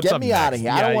right. What's Get up me next? out of here.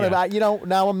 I don't want to,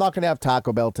 now I'm not going to have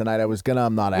Taco Bell tonight.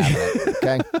 I'm not having it.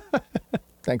 Okay?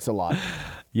 Thanks a lot.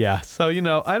 Yeah. So,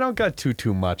 I don't got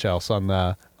too much else on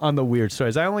the weird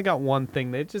stories. I only got one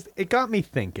thing that it got me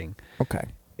thinking. Okay.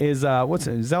 Is what's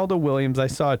it? Zelda Williams. I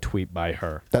saw a tweet by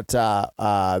her. That's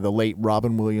the late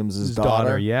Robin Williams'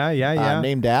 daughter. Yeah.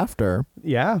 Named after.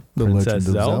 Yeah. The Princess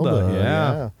Legend of Zelda.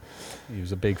 Yeah. He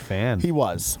was a big fan. He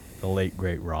was. The late,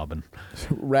 great Robin.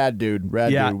 Rad dude.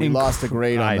 Dude. We lost a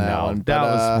great on that one. That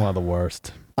was one of the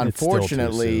worst.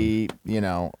 Unfortunately,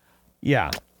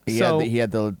 Yeah. He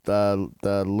had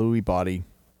the Louis body.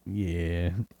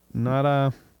 Yeah. Not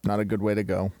a good way to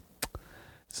go.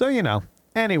 So,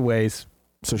 anyways.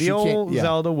 So the old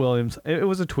Zelda Williams, it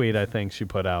was a tweet I think she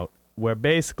put out where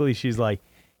basically she's like,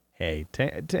 hey,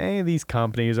 to any of these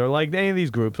companies or any of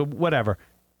these groups or whatever,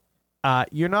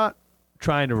 you're not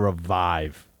trying to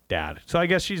revive dad. So I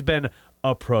guess she's been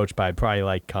approached by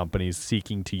probably companies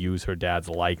seeking to use her dad's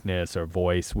likeness or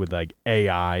voice with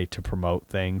AI to promote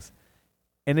things.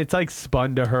 And it's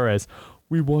spun to her as,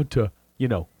 we want to,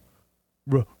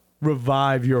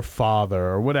 revive your father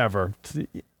or whatever.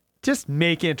 Just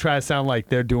make it try to sound like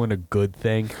they're doing a good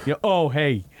thing. Oh,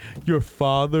 hey, your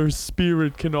father's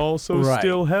spirit can also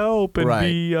still help and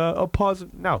be a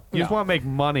positive. No, you just want to make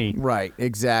money. Right,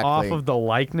 exactly. Off of the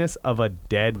likeness of a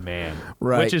dead man.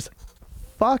 Right. Which is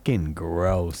fucking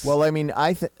gross. Well, I mean,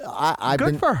 I've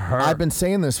good for her. I've been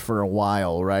saying this for a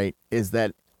while, right? Is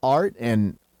that art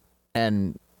and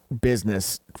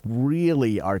business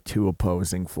really are two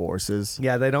opposing forces.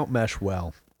 Yeah, they don't mesh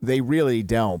well. They really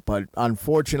don't, but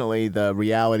unfortunately, the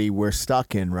reality we're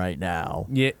stuck in right now.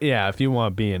 Yeah. If you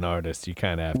want to be an artist, you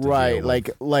kind of have to. Right,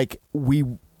 we,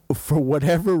 for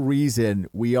whatever reason,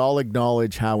 we all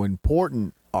acknowledge how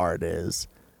important art is,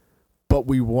 but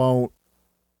we won't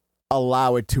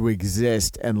allow it to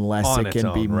exist unless it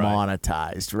can be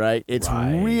monetized. Right? It's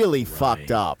really fucked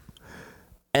up.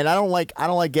 And I don't like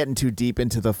getting too deep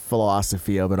into the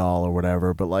philosophy of it all or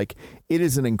whatever, but it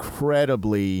is an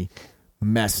incredibly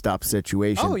messed up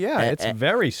situation. Oh yeah, it's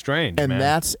very strange, and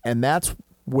man. that's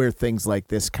where things like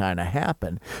this kind of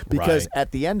happen, because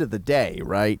at the end of the day,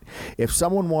 right, if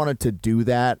someone wanted to do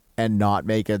that and not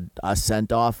make a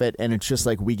cent off it, and it's just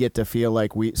we get to feel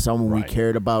like someone we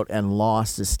cared about and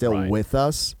lost is still with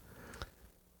us,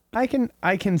 I can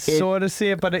sort of see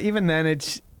it, but even then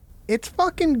it's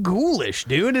fucking ghoulish,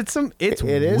 dude. It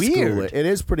is weird. Ghoulish. It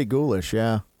is pretty ghoulish,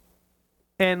 yeah.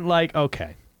 And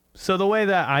okay, so the way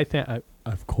that I think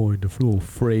I've coined a little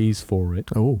phrase for it.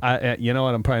 Oh, you know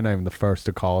what? I'm probably not even the first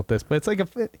to call it this, but it's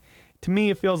to me,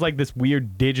 it feels like this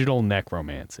weird digital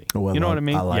necromancy. Well, you know what I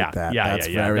mean? I like that. Yeah.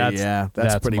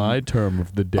 That's pretty, my term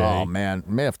of the day. Oh man,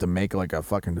 may have to make a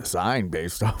fucking design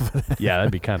based off of that. Yeah,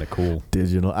 that'd be kind of cool.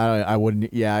 Digital. I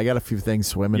wouldn't. Yeah, I got a few things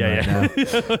swimming right now.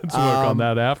 Let's work on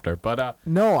that after. But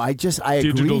no, I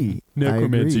digital agree.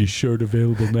 Necromancy shirt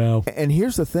available now. And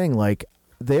here's the thing: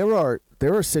 there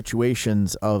are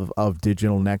situations of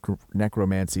digital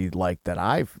necromancy that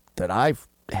I've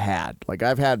had.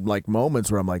 I've had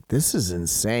moments where I'm like, this is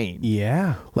insane.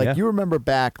 Yeah. You remember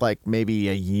back maybe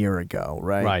a year ago,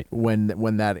 right? Right.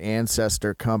 When that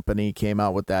Ancestor company came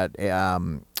out with that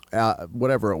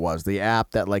whatever it was, the app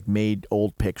that made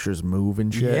old pictures move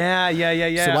and shit. Yeah.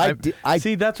 So I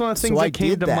see, that's one of the things that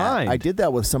came to mind. I did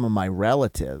that with some of my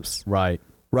relatives. Right.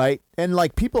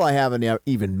 And people I haven't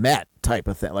even met type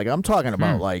of thing. Like I'm talking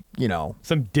about like,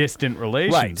 some distant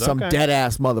relations. Right, some dead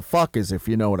ass motherfuckers, if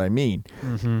you know what I mean.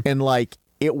 Mm-hmm. And like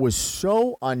it was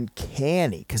so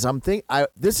uncanny because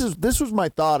this was my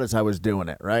thought as I was doing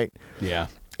it, right? Yeah.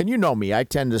 And you know me, I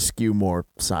tend to skew more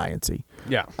sciencey.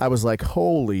 Yeah. I was like,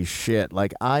 holy shit,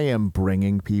 like I am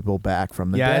bringing people back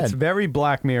from the dead. Yeah, it's very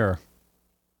Black Mirror.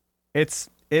 It's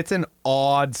an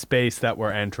odd space that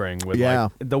we're entering with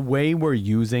like the way we're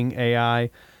using AI.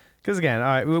 Because again, all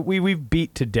right, we've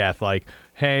beat to death like,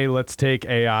 hey, let's take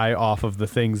AI off of the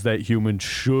things that humans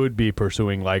should be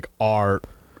pursuing, like art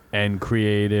and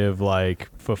creative like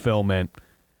fulfillment.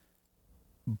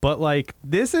 But like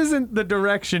this isn't the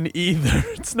direction either.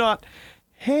 It's not,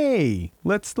 hey,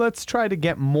 let's try to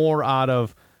get more out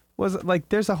of. Was it like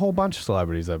there's a whole bunch of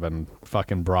celebrities that have been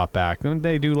fucking brought back. Didn't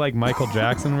they do like Michael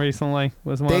Jackson recently?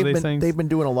 Was one of these things? They've been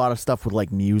doing a lot of stuff with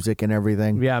like music and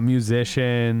everything. Yeah,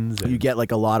 musicians. You get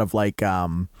like a lot of like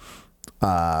past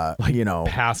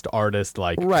artists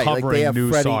like right, covering like they have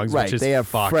new Freddie, songs. Right, which is they have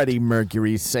fucked. Freddie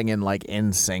Mercury singing like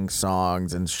NSYNC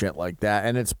songs and shit like that,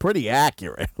 and it's pretty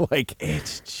accurate. Like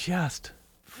it's just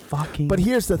fucking. But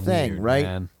here's the thing, weird, right?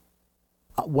 Man.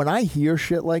 When I hear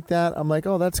shit like that, I'm like,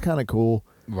 oh, that's kind of cool.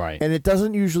 Right. And it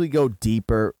doesn't usually go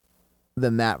deeper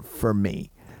than that for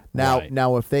me.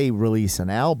 Now, if they release an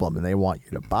album and they want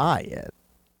you to buy it,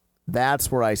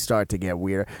 that's where I start to get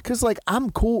weird. Because, like, I'm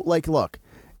cool. Like, look,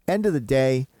 end of the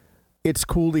day, it's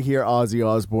cool to hear Ozzy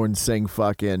Osbourne sing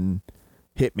fucking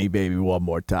Hit Me Baby One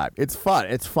More Time. It's fun.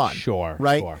 It's fun. Sure.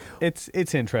 Right? Sure.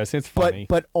 It's interesting. It's funny.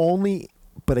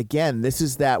 But again, this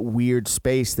is that weird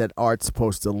space that art's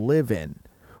supposed to live in,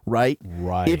 right?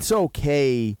 Right. It's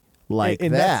okay like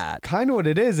and that. That's kind of what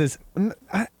it is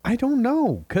I don't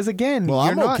know. Because again, well,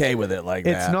 you're I'm okay with it like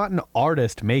that. It's not an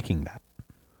artist making that.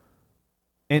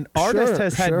 An artist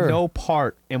has had no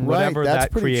part in whatever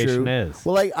that creation is.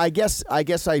 Well, I guess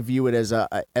I view it as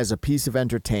a piece of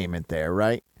entertainment there,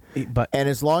 right? And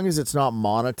as long as it's not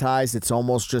monetized, it's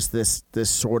almost just this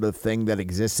sort of thing that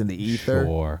exists in the ether.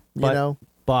 Sure. You know?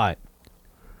 But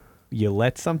you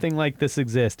let something like this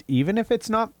exist, even if it's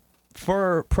not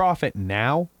for profit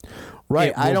now.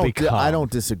 Right. I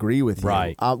don't disagree with you.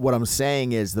 Right. What I'm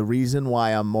saying is the reason why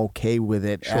I'm okay with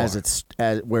it as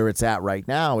where it's at right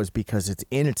now is because it's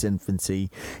in its infancy.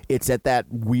 It's at that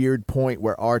weird point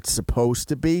where art's supposed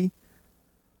to be.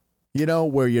 You know,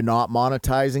 where you're not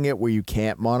monetizing it, where you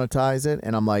can't monetize it.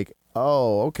 And I'm like,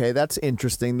 oh, okay, that's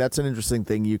interesting. That's an interesting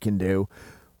thing you can do.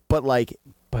 But like,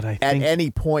 I think, at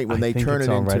any point when they turn it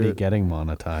into... it's already getting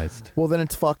monetized. Well, then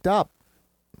it's fucked up.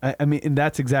 I mean, and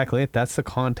that's exactly it. That's the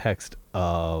context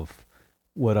of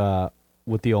what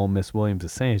the old Miss Williams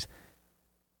is saying. Is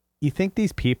you think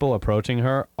these people approaching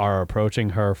her are approaching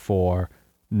her for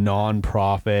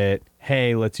non-profit,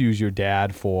 hey, let's use your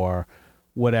dad for...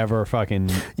 whatever fucking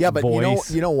but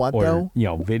voice you know what or,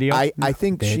 though video. I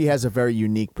think she has a very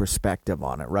unique perspective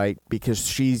on it, right? Because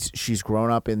she's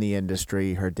grown up in the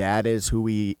industry. Her dad is who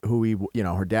he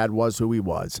her dad was who he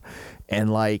was, and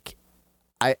like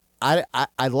I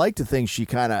like to think she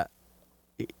kind of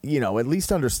at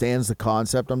least understands the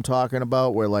concept I'm talking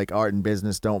about, where like art and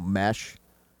business don't mesh.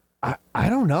 I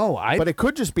don't know. But it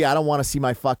could just be I don't want to see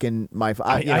my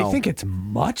I think it's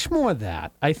much more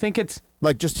that. I think it's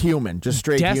like just human, just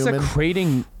straight human.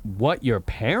 Desecrating what your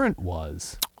parent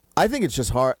was. I think it's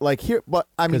just hard. Like here, but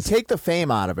I mean, take the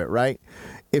fame out of it, right?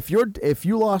 If you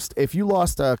lost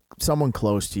someone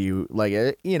close to you, like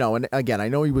and again, I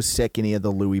know he was sick and he had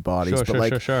the Lewy bodies,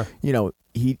 sure.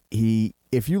 He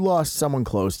if you lost someone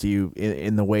close to you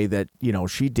in the way that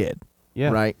she did,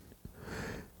 right?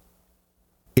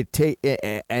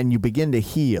 And you begin to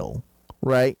heal,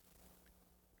 right?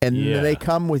 And then they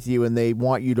come with you and they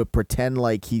want you to pretend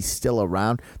like he's still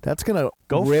around. That's gonna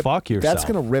fuck yourself. That's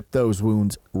gonna rip those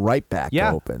wounds right back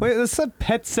open. Wait, that's some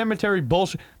Pet Cemetery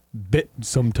bullshit.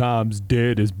 Sometimes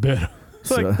dead is better.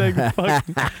 Fuck that.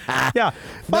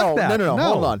 No.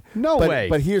 Hold on. No way.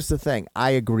 But here's the thing. I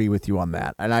agree with you on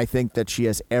that, and I think that she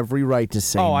has every right to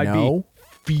say no. I'd be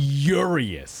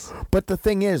furious. But the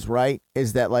thing is, right,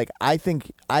 is that like I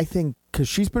think because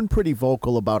she's been pretty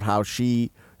vocal about how she's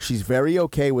very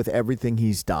okay with everything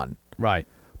he's done. Right.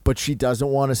 But she doesn't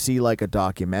want to see like a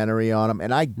documentary on him,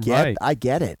 and I get it.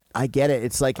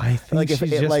 It's like I think she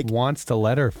just wants to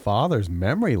let her father's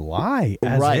memory lie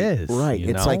as is. Right.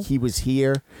 It's like he was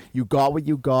here. You got what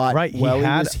you got. Right. He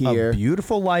had was here. A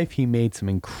beautiful life. He made some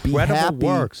incredible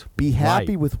works. Be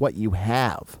happy with what you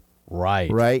have.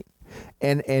 Right. Right.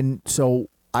 And so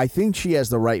I think she has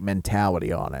the right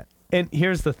mentality on it. And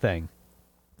here's the thing.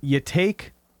 You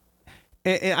take...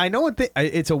 And I know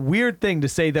it's a weird thing to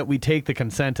say that we take the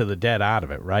consent of the dead out of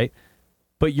it, right?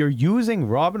 but you're using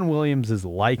Robin Williams'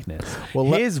 likeness,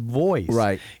 his voice,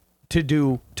 right,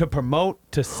 to promote,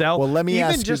 to sell. Well, let me even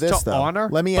ask you just this, to though. honor.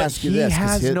 Let me ask you this. He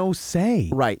has no say.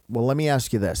 Right. Well, let me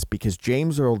ask you this, because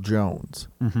James Earl Jones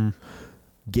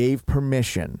gave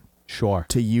permission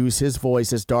to use his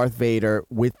voice as Darth Vader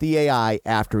with the AI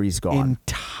after he's gone.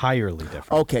 Entirely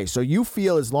different. Okay, so you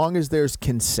feel as long as there's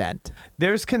consent.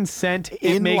 There's consent. It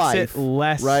in makes life, it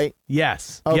less. Right?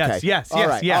 Yes. Okay. Yes. All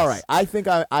right. Yes. All right. I think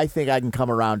I can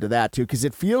come around to that too, because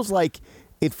it feels like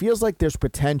there's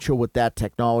potential with that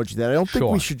technology that I don't think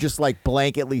we should just like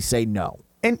blanketly say no.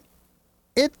 And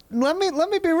let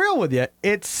me be real with you.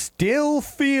 It still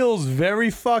feels very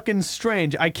fucking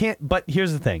strange. I can't. But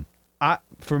here's the thing.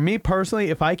 For me personally,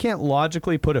 if I can't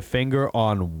logically put a finger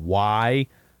on why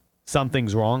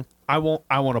something's wrong, I won't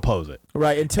oppose it.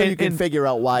 Right, until you can figure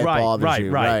out why it bothers you.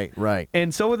 Right.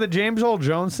 And so with the James Earl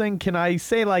Jones thing, can I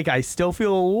say like I still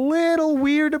feel a little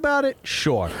weird about it?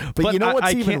 Sure. But you know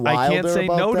what's even wilder I can't say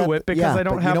about no that? to it because I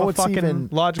don't have a fucking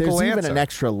logical there's answer. There's even an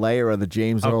extra layer of the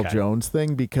James Earl Jones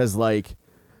thing, because like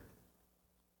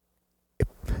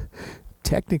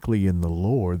technically in the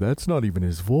lore, that's not even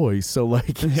his voice. So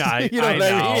like, yeah, you know what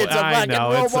I mean? It's a fucking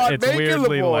robot it's making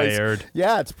weirdly the voice. layered.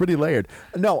 Yeah, it's pretty layered.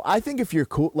 No, I think if you're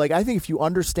cool, like I think if you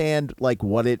understand like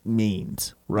what it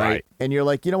means, right? And you're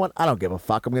like, you know what? I don't give a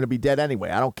fuck. I'm going to be dead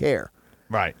anyway. I don't care.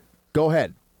 Right. Go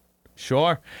ahead.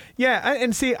 Sure. Yeah,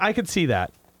 and see, I could see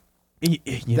that. You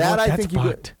that know, I think you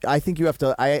have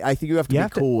to. I think you have to be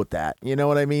cool with that. You know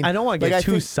what I mean? I don't want to get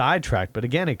too sidetracked, but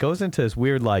again, it goes into this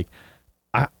weird like,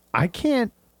 I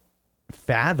can't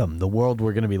fathom the world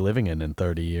we're going to be living in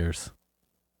 30 years.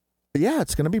 Yeah,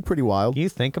 it's going to be pretty wild. You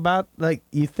think about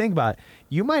it.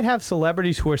 You might have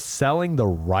celebrities who are selling the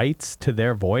rights to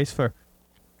their voice for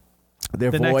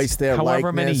their voice, their however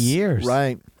likeness, many years.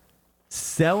 Right.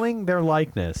 Selling their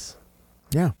likeness.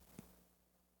 Yeah.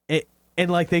 And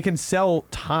like they can sell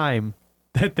time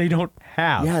that they don't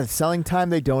have. Yeah, selling time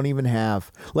they don't even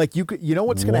have. Like you know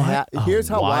what's going to happen? Here's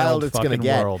how wild it's going to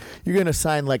get. World. You're going to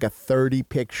sign like a 30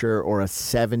 picture or a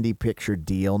 70 picture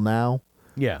deal now.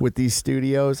 Yeah. With these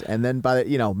studios, and then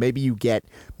maybe you get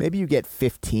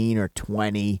 15 or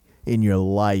 20 in your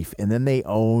life, and then they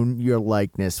own your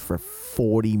likeness for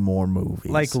 40 more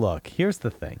movies. Like, look, here's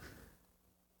the thing.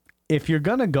 If you're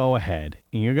going to go ahead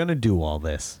and you're going to do all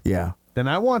this. Yeah. Then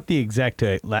I want the exec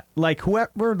to, like,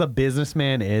 whoever the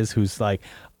businessman is who's like,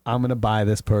 I'm going to buy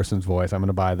this person's voice. I'm going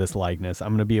to buy this likeness. I'm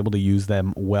going to be able to use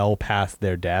them well past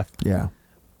their death. Yeah.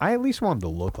 I at least want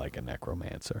them to look like a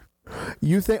necromancer.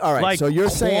 You think, all right, like so you're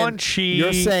saying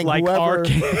like whoever,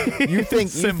 you think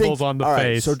symbols on the all face.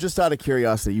 Right, so just out of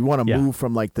curiosity, you want to move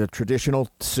from like the traditional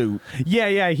suit.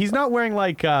 Yeah. He's not wearing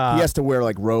like... he has to wear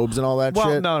like robes and all that shit?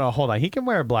 Well, no, hold on. He can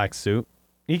wear a black suit.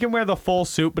 He can wear the full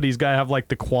suit, but he's got to have like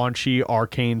the Quan Chi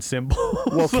arcane symbol.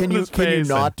 Well, can you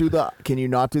not do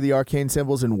the arcane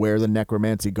symbols and wear the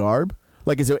necromancy garb?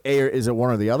 Like, is it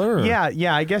one or the other? Or?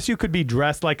 Yeah. I guess you could be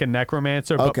dressed like a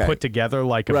necromancer, but put together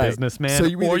like a businessman. So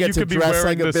you either could dress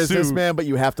like a businessman, but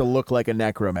you have to look like a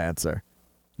necromancer.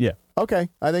 Yeah. Okay,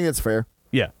 I think that's fair.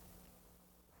 Yeah.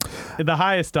 The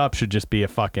highest up should just be a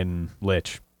fucking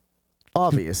lich.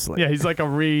 Obviously. Yeah, he's like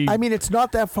I mean, it's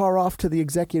not that far off to the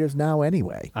executives now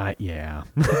anyway. Yeah.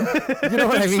 You know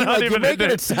what I mean? Like, you're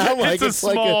making it sound like it's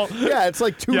small, like it's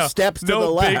like two steps to the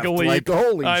left. Big leap. Like,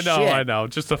 holy shit. I know.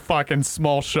 Just a fucking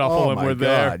small shuffle and we're God,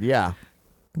 there. Yeah.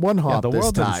 One hop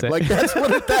this time. Insane. Like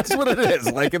that's what it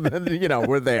is. Like, and then,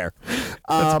 we're there.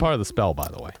 That's part of the spell, by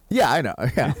the way. Yeah, I know.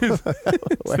 Yeah. It's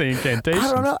the incantation.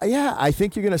 I don't know. Yeah, I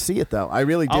think you're gonna see it though. I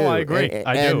really do. Oh, I agree.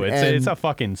 I do. It's a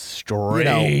fucking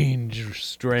strange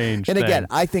And thing. again,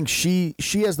 I think she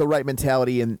has the right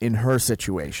mentality in her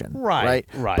situation. Right.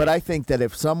 But I think that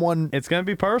if someone, it's gonna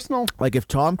be personal. Like if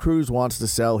Tom Cruise wants to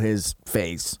sell his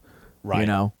face,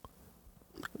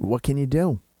 what can you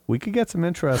do? We could get some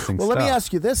interesting stuff. Well, let me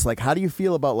ask you this. Like, how do you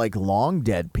feel about, like, long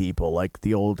dead people, like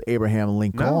the old Abraham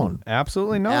Lincoln? No,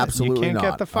 absolutely not. Absolutely You can't not.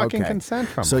 get the fucking consent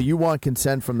from So them. you want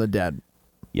consent from the dead?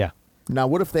 Yeah. Now,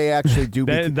 what if they actually do...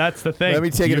 That's the thing. Let me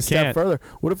take it a step further.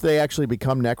 What if they actually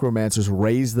become necromancers,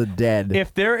 raise the dead?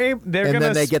 If they're going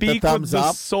to speak with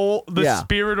the soul, the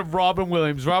spirit of Robin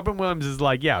Williams. Robin Williams is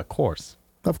like, yeah, of course.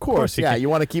 Of course, yeah. You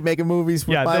want to keep making movies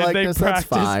with my likeness? That's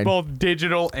fine. They practice both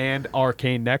digital and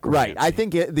arcane necromancy. Right. I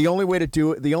think the only way to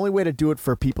do it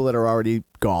for people that are already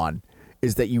gone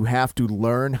is that you have to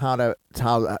learn how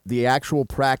the actual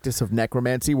practice of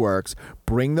necromancy works.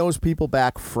 Bring those people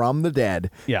back from the dead.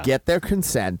 Yeah. Get their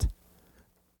consent.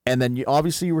 And then you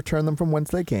obviously return them from whence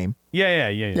they came. Yeah.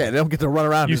 Yeah, they don't get to run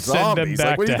around as zombies. Send them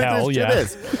back what do you to think hell,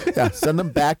 this shit is? Yeah, send them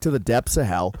back to the depths of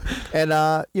hell. And,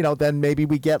 then maybe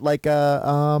we get like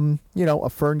a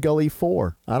Fern Gully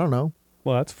 4. I don't know.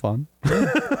 Well, that's fun.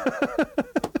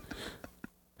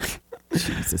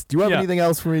 Jesus. Do you have anything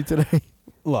else for me today?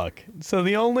 Look, so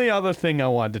the only other thing I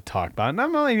wanted to talk about, and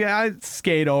I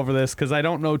skate over this because I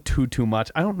don't know too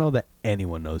much. I don't know that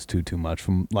anyone knows too much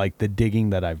from like the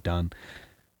digging that I've done.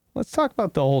 Let's talk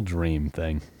about the whole dream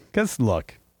thing. Because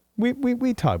look, we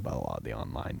talk about a lot of the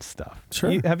online stuff.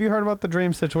 Sure. Have you heard about the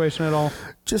dream situation at all?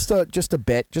 Just a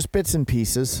bit, just bits and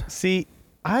pieces. See,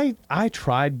 I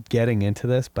tried getting into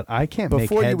this, but I can't make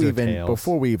heads or tails.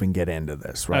 Before we even get into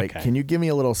this, right? Okay. Can you give me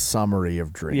a little summary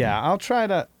of Dream? Yeah, I'll try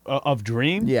to of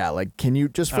Dream. Yeah, like can you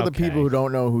just for the people who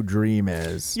don't know who Dream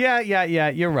is? Yeah.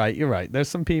 You're right. There's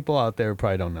some people out there who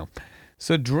probably don't know.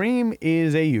 So Dream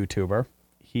is a YouTuber.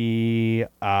 He,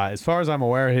 as far as I'm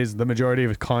aware, the majority of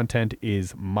his content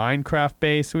is Minecraft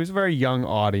based. So he's a very young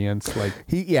audience.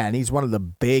 And he's one of the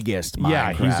biggest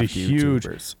Minecraft he's a huge.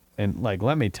 YouTubers. And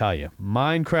let me tell you,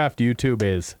 Minecraft YouTube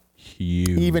is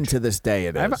huge. Even to this day,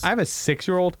 it is. I have a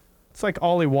 6-year-old. It's like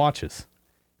all he watches.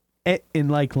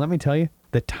 And let me tell you,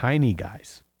 the tiny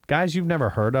guys you've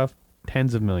never heard of,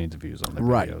 tens of millions of views on their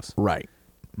videos. Right.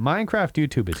 Minecraft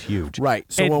YouTube is huge. Right.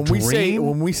 So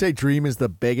when we say Dream is the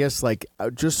biggest,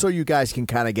 just so you guys can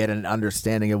kind of get an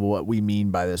understanding of what we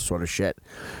mean by this sort of shit,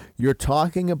 you're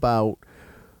talking about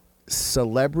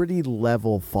celebrity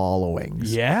level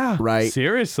followings. Yeah. Right.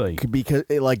 Seriously. Because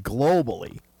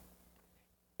globally.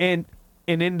 And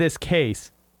in this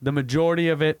case, the majority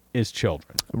of it is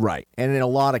children. Right. And in a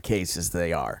lot of cases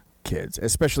they are kids,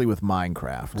 especially with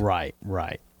Minecraft.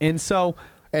 Right.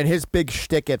 And his big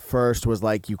shtick at first was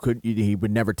he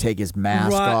would never take his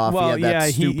mask off. Well,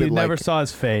 you never saw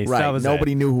his face. Right, That was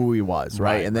nobody knew who he was.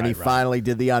 Right, and then he finally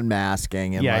did the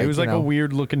unmasking. And he was a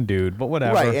weird looking dude, but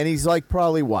whatever. Right, and he's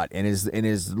probably what in his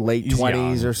late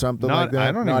 20s or something like that.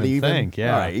 I don't even think.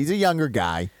 Yeah, all right, he's a younger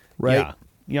guy. Right, yeah,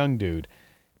 young dude.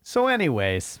 So,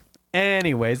 anyways,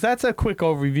 that's a quick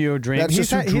overview of Dream. That's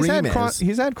just who Dream is.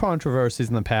 He's had controversies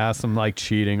in the past, some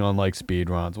cheating on speed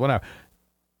runs, whatever.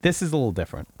 This is a little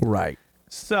different. Right.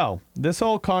 So, this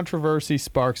whole controversy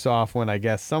sparks off when I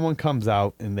guess someone comes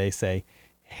out and they say,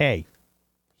 hey,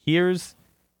 here's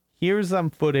some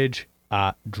footage.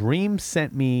 Dream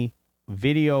sent me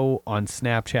video on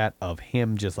Snapchat of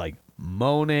him just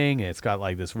moaning. It's got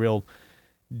this real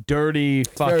dirty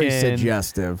fucking... Very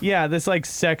suggestive. Yeah, this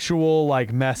sexual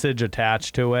message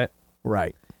attached to it.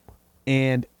 Right.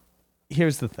 And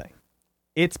here's the thing.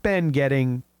 It's been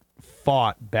getting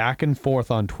fought back and forth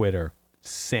on Twitter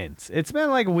since. It's been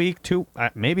a week,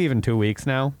 maybe even 2 weeks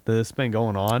now that this has been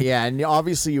going on. Yeah, and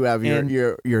obviously you have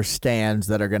your stands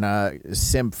that are gonna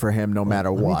simp for him no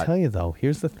matter what. Let me tell you though,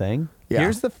 here's the thing. Yeah.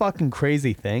 Here's the fucking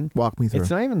crazy thing. Walk me through. It's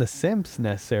not even the simps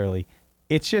necessarily.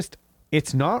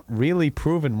 It's not really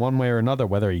proven one way or another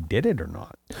whether he did it or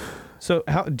not. So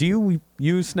how do you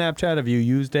use Snapchat? Have you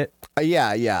used it?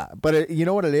 Yeah. But you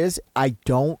know what it is? I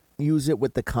don't use it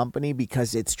with the company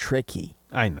because it's tricky.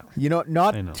 I know.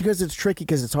 Not because it's tricky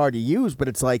because it's hard to use, but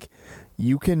it's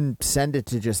you can send it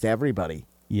to just everybody.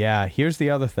 Yeah, here's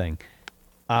the other thing.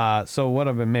 So what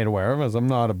I've been made aware of is I'm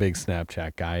not a big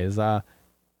Snapchat guy, is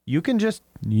you can just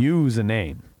use a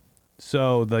name.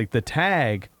 So the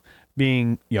tag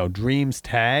being, Dream's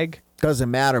tag.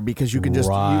 Doesn't matter because you can just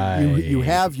you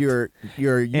have your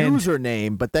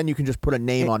username, but then you can just put a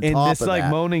name on top of that. And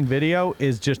this moaning video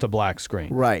is just a black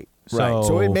screen. Right.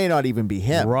 So it may not even be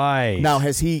him. Right. Now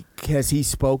has he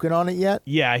spoken on it yet?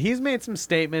 Yeah, he's made some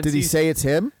statements. Did he say it's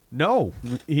him? No,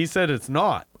 he said it's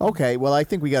not. Okay, well I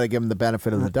think we got to give him the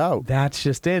benefit of the doubt. That's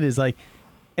just it. Is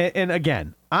and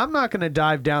again, I'm not going to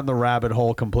dive down the rabbit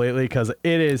hole completely because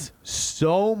it is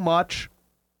so much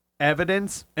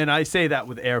evidence, and I say that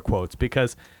with air quotes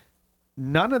because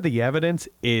none of the evidence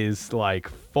is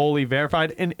fully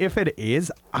verified, and if it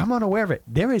is, I'm unaware of it.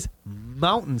 There is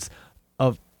mountains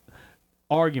of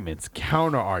arguments,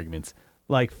 counter arguments,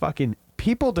 fucking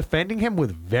people defending him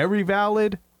with very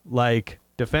valid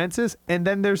defenses, and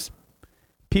then there's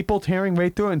people tearing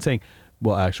right through it and saying,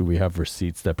 well, actually we have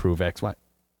receipts that prove X, Y.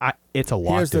 It's a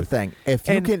lot. Here's the thing.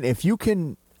 If you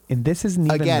can and this isn't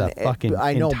even the fucking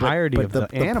entirety of the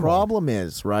animal. The problem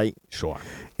is, right? Sure.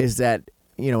 Is that,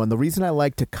 and the reason I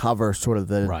like to cover sort of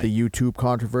the YouTube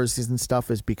controversies and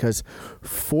stuff is because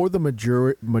for the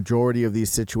majority of these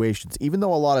situations, even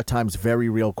though a lot of times very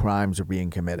real crimes are being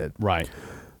committed. Right.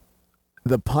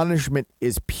 The punishment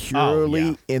is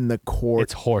purely in the court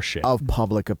it's horseshit. of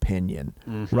public opinion.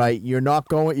 Mm-hmm. Right? You're not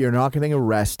getting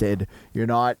arrested. You're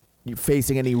not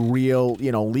facing any real,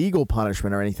 legal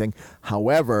punishment or anything.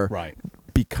 However, Right.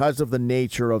 because of the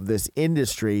nature of this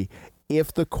industry,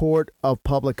 if the court of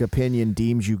public opinion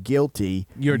deems you guilty,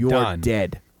 You're done.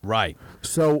 dead. Right.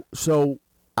 So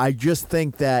I just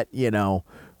think that,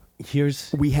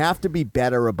 we have to be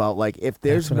better about, like, if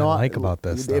there's That's what not I like about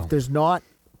this, if though. there's not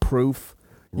proof,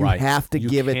 you Right. have to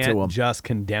give it to can't them. just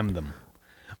condemn them.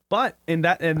 But and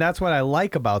that's what I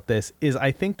like about this is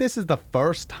I think this is the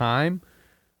first time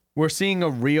we're seeing a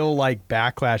real like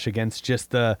backlash against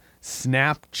just the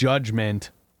snap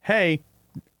judgment. Hey,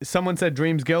 someone said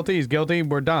Dream's guilty, he's guilty,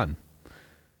 we're done.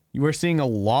 We're seeing a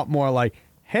lot more like,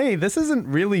 hey, this isn't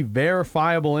really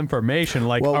verifiable information.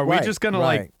 Like, Well, are we right, just gonna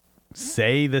right. like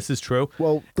say this is true?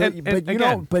 Well, but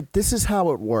again, but this is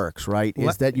how it works, right?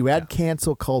 Is that you had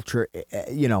cancel culture,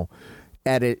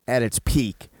 at its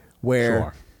peak, where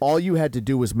Sure. all you had to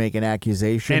do was make an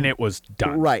accusation, and it was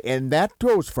done. right? And that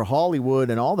goes for Hollywood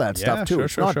and all that stuff too. sure,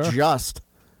 It's sure, not sure. just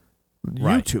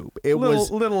Right. YouTube. It little, was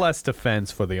little less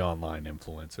defense for the online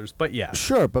influencers, but yeah.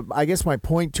 sure, but I guess my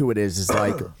point to it is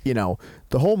like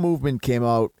the whole movement came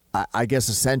out. I guess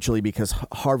essentially because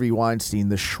Harvey Weinstein,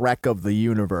 the Shrek of the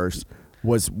universe,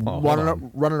 was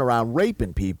running around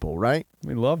raping people, right?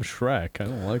 We love Shrek. I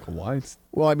don't like Weinstein.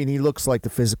 Well, I mean, he looks like the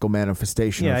physical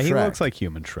manifestation of Shrek. Yeah, he looks like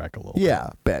human Shrek a little bit. Yeah,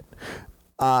 bet.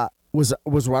 Was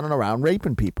running around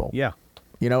raping people. Yeah.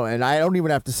 And I don't even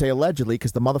have to say allegedly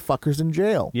because the motherfucker's in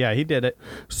jail. Yeah, he did it.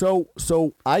 So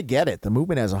I get it. The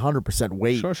movement has 100%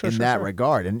 weight in that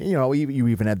regard. And, you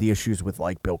even had the issues with,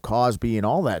 like, Bill Cosby and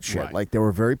all that shit. Right. Like, there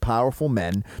were very powerful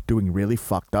men doing really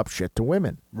fucked up shit to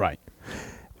women. Right.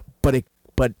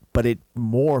 But it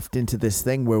morphed into this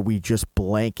thing where we just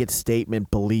blanket statement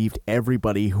believed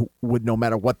everybody who would, no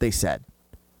matter what they said.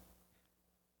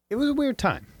 It was a weird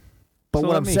time. But So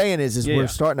what let I'm me- saying is Yeah, we're yeah.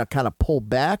 starting to kind of pull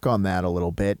back on that a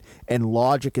little bit, and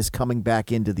logic is coming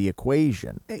back into the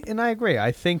equation. And I agree.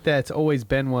 I think that's always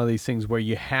been one of these things where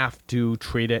you have to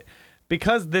treat it,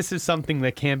 because this is something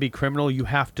that can be criminal, you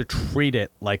have to treat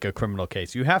it like a criminal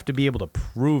case. You have to be able to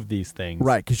prove these things.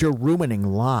 Right, because you're ruining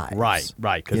lives. Right,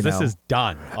 because this is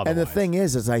done. And the otherwise. thing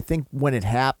is I think when it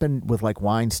happened with like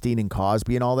Weinstein and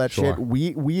Cosby and all that Sure. shit,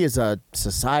 we as a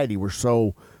society were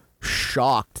so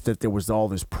shocked that there was all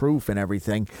this proof and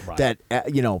everything Right. that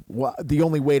the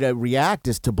only way to react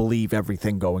is to believe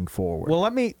everything going forward. Well,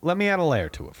 let me add a layer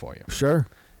to it for you. Sure.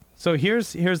 So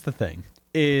here's the thing: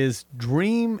 is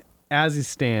Dream as he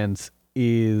stands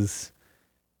he's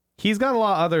got a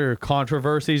lot of other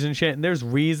controversies and shit, and there's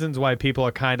reasons why people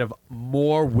are kind of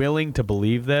more willing to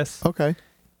believe this. Okay.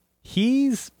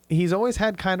 He's always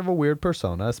had kind of a weird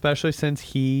persona, especially since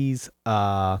he's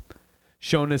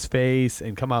shown his face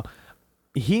and come out.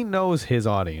 He knows his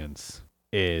audience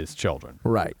is children.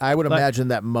 Right. I would Like, imagine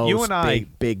that most you and I-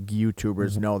 big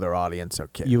YouTubers know their audience are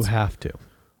kids. You have to.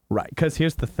 Right. Because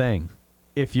here's the thing.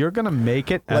 If you're going to make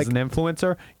it as Like- an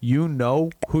influencer, you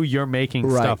know who you're making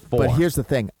Right. stuff for. But here's the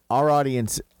thing. Our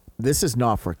audience, this is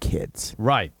not for kids.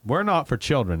 Right. We're not for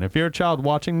children. If you're a child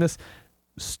watching this,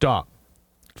 stop.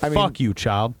 I mean- Fuck you,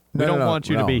 child. We don't want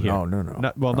you to be here. No.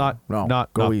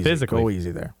 Not Go easy. physically. Go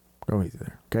easy there. Go easy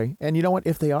there. Okay? And you know what?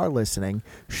 If they are listening,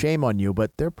 shame on you,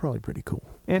 but they're probably pretty cool.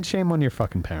 And shame on your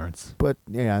fucking parents. But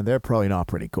yeah, they're probably not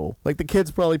pretty cool. Like the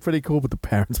kid's probably pretty cool, but the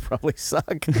parents probably suck.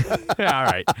 All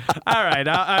right.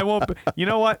 I won't. You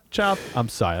know what, child? I'm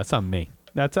sorry. That's on me.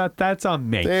 That's on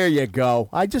me. There you go.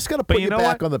 I just got to put But you know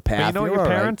back what? on the But path. you know what, You're your all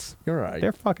right. parents? You're all right.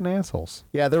 They're fucking assholes.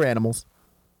 Yeah, they're animals.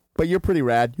 But you're pretty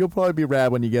rad. You'll probably be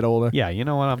rad when you get older. Yeah, you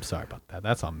know what? I'm sorry about that.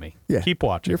 That's on me. Yeah. Keep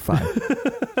watching. You're fine.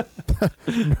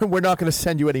 We're not going to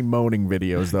send you any moaning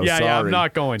videos, though. Yeah, Sorry. I'm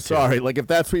not going to. Sorry. Like, if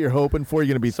that's what you're hoping for, you're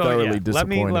going to be thoroughly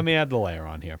disappointed. Let me add the layer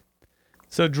on here.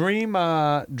 So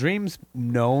Dream's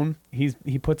known.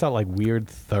 He puts out like weird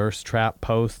thirst trap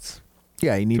posts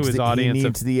Yeah, he needs his the, audience he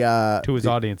needs of- the to his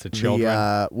audience of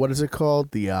children. what is it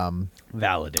called? The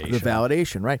Validation.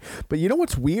 validation, right? But you know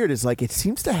what's weird is like it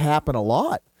seems to happen a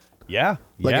lot. Yeah.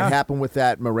 Like yeah. it happened with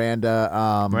that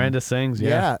Miranda. Miranda sings.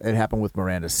 Yeah, it happened with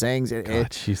Miranda sings.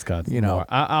 God, she's got you know.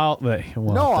 more. Well,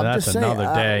 No, I'm that's just saying.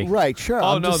 another day. Right, sure.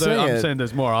 Oh I'm no, just I'm saying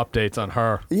there's more updates on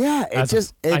her. Yeah, it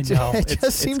I know. it It's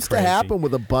just seems to crazy. happen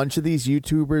with a bunch of these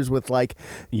YouTubers with like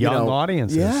Young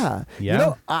audiences. Yeah, Yeah. You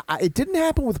know, it didn't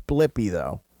happen with Blippy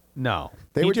though. No,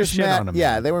 They he were just shit mad. on him.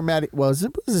 Yeah, they were mad. Well,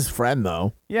 it was his friend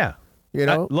though. Yeah. You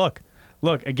know,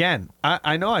 Look. Again,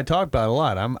 I know I talk about it a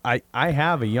lot. I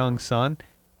have a young son,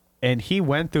 and he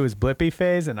went through his Blippy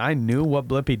phase, and I knew what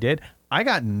Blippy did. I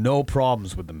got no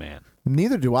problems with the man.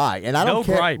 Neither do I, and I don't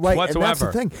care. gripes right, whatsoever.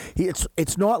 And that's the thing.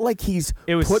 It's not like he's.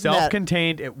 It was putting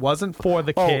self-contained. It wasn't for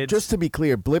the kids. Just to be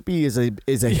clear, Blippi is a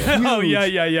huge. Oh yeah.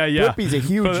 Blippi's a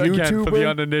huge YouTuber. For the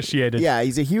uninitiated. Yeah,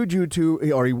 he's a huge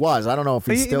YouTuber, or he was. I don't know if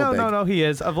he's still big. No, he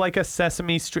is of like a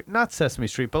Sesame Street, not Sesame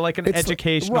Street, but like an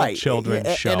educational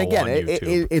children's show. And again, on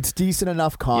YouTube. it's decent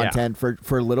enough content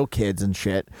for little kids and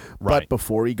shit. Right. But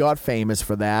before he got famous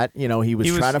for that, he was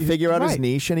trying to figure out his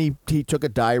niche, and he took a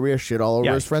diarrhea shit all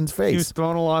over his friend's face. He was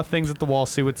throwing a lot of things at the wall,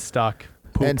 see what stuck.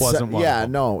 Poop wasn't one. Yeah,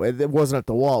 no, it wasn't at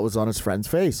the wall. It was on his friend's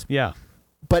face. Yeah.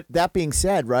 But that being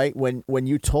said, right, when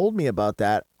you told me about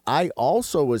that, I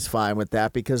also was fine with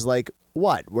that because, like,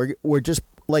 what? We're just,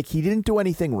 like, he didn't do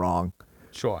anything wrong.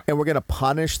 Sure. And we're going to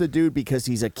punish the dude because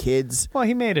he's a kid's. Well,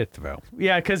 he made it through.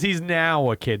 Yeah, because he's now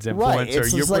a kid's influencer.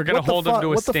 Right. We're going to hold him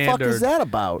to a standard. What the fuck is that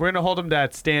about? We're going to hold him to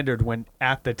that standard when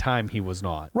at the time he was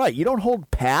not. Right. You don't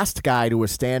hold past guy to a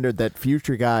standard that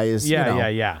future guy is.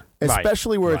 Yeah.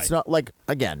 Especially where it's not like,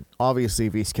 again, obviously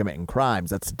if he's committing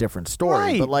crimes, that's a different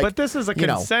story. Right. But this is a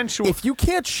consensual. If you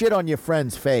can't shit on your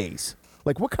friend's face,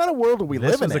 like what kind of world are we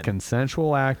living in? This is a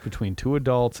consensual act between two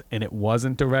adults, and it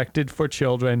wasn't directed for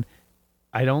children.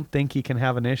 I don't think he can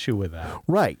have an issue with that.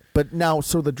 Right. But now,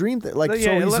 so the dream,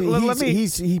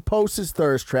 he posts his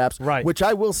thirst traps, right, which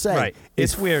I will say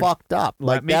is weird. Fucked up.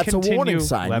 Like, that's a warning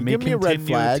sign. Let me give me a red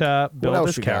flag. To build what else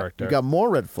this you character. You got more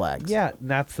red flags. Yeah,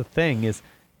 and that's the thing is,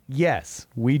 yes,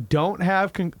 we don't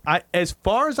have, as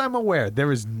far as I'm aware,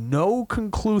 there is no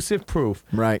conclusive proof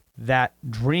that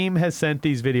Dream has sent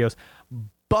these videos.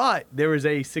 But there is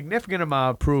a significant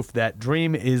amount of proof that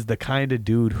Dream is the kind of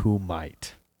dude who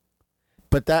might.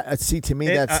 But that, to me,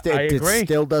 it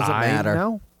still doesn't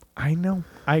matter. I know.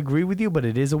 I agree with you, but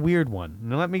it is a weird one.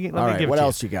 Now, let me give what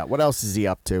else you got? What else is he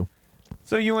up to?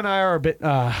 So you and I are a bit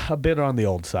on the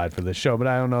old side for this show, but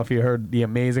I don't know if you heard The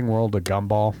Amazing World of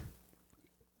Gumball.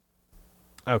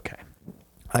 Okay.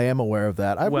 I am aware of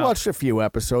that. I've watched a few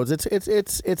episodes.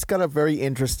 It's got a very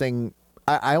interesting.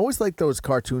 I always like those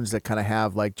cartoons that kind of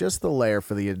have like just the layer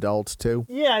for the adults too.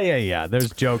 Yeah.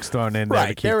 There's jokes thrown in there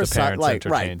to keep the parents entertained.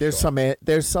 Right.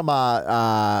 There's some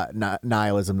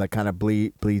nihilism that kind of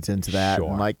bleeds into that. Sure.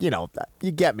 And like,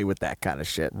 you get me with that kind of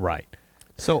shit. Right.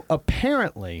 So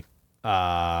apparently,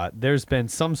 there's been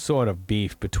some sort of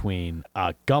beef between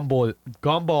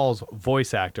Gumball's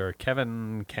voice actor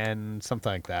Ken,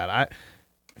 something like that.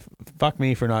 Fuck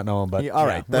me for not knowing, but all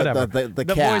right, whatever. The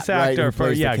cat, voice actor right,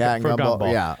 for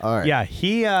Gumball. Yeah, all right. Yeah,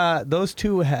 he those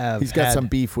two have. He's got some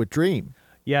beef with Dream.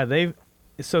 Yeah,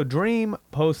 so Dream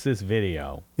posts this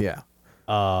video. Yeah.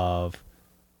 Of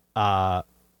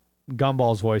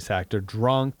Gumball's voice actor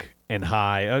drunk and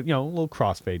high, a little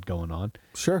crossfade going on.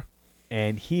 Sure.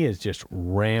 And he is just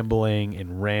rambling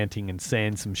and ranting and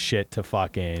saying some shit to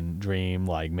fucking Dream,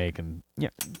 like making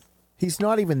He's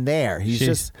not even there. He's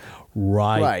just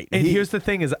right. And here's the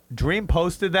thing: is Dream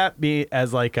posted that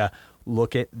as like a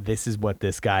look at this is what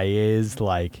this guy is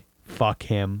like. Fuck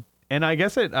him. And I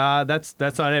guess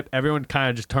that's not it. Everyone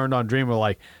kind of just turned on Dream. We're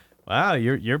like, wow,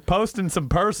 you're posting some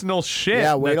personal shit.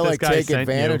 Yeah, way to like take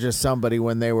advantage of somebody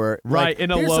when they were in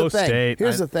a low state.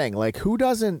 Here's the thing: like who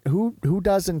doesn't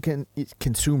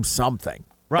consume something.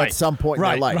 Right. At some point in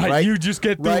their life, right? You just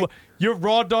get through. You're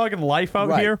raw dogging life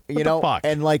out here. What the fuck?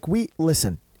 And like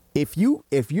listen, if you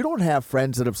don't have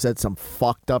friends that have said some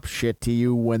fucked up shit to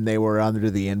you when they were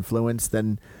under the influence,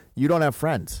 then you don't have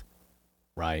friends.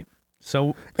 Right.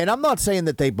 So, and I'm not saying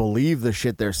that they believe the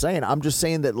shit they're saying. I'm just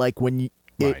saying that like when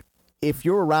if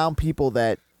you're around people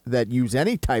that use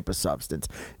any type of substance,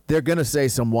 they're going to say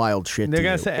some wild shit they're to you.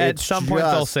 They're going to say, at some point,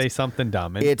 they'll say something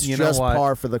dumb. And it's just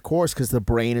par for the course because the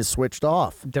brain is switched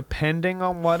off. Depending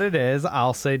on what it is,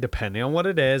 I'll say depending on what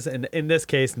it is. And in this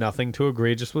case, nothing too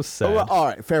egregious was said. All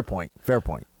right, fair point.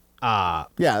 Yeah,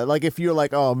 like if you're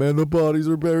like, oh man, the bodies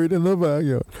are buried in the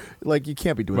backyard. Like you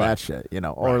can't be doing that shit,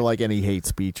 or like any hate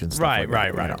speech and stuff.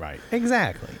 Right.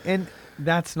 Exactly. And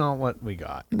that's not what we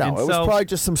got. No, and it was probably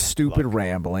just some stupid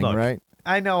rambling, right?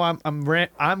 I know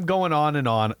I'm going on and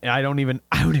on. I don't even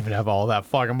have all that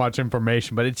fucking much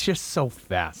information, but it's just so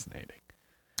fascinating.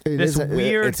 It's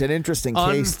an interesting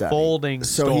case study.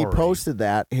 So he posted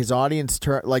that his audience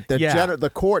turned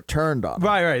the court turned on him.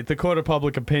 Right. The court of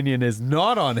public opinion is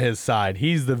not on his side.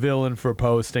 He's the villain for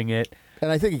posting it,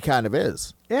 and I think he kind of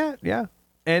is. Yeah.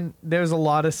 And there's a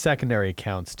lot of secondary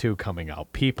accounts too coming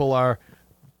out. People are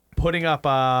putting up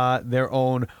their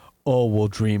own. Oh, well,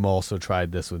 Dream also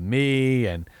tried this with me.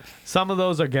 And some of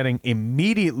those are getting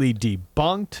immediately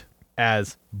debunked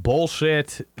as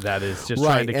bullshit that is just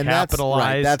trying to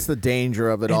capitalize. That's the danger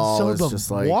of it all. So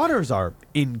the waters are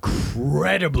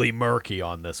incredibly murky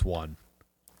on this one.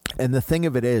 And the thing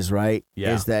of it is, right,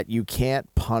 Yeah. is that you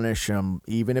can't punish him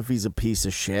even if he's a piece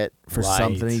of shit for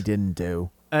something he didn't do.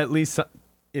 At least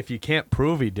if you can't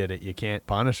prove he did it, you can't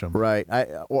punish him. Right.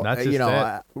 That's just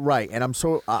it. Right. And I'm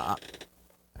so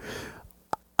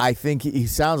I think he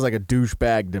sounds like a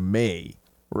douchebag to me,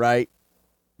 right?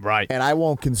 Right. And I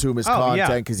won't consume his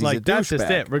content because he's a douchebag. That's just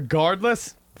it.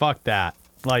 Regardless, fuck that.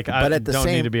 Like, I don't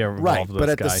need to be involved with this But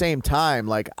at guy. the same time,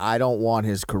 like, I don't want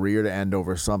his career to end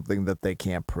over something that they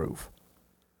can't prove.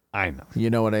 I know.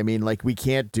 You know what I mean? Like, we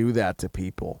can't do that to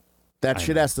people. That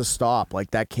shit has to stop.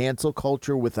 Like, that cancel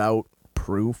culture without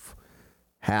proof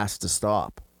has to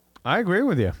stop. I agree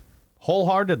with you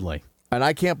wholeheartedly. And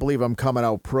I can't believe I'm coming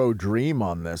out pro Dream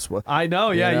on this. I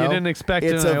know, yeah. You didn't expect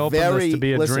this to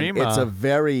be a Dream. It's a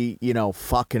very,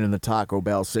 fucking in the Taco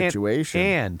Bell situation.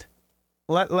 And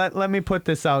let me put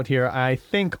this out here. I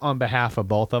think on behalf of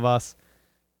both of us,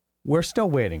 we're still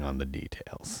waiting on the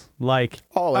details. Like,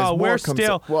 we're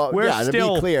still to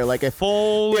be clear, like if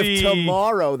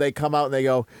tomorrow they come out and they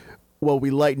go, well, we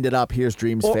lightened it up. Here's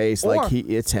Dream's face. Like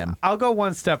it's him. I'll go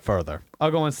one step further.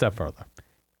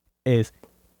 Is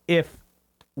if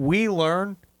we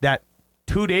learn that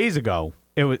 2 days ago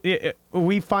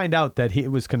we find out that it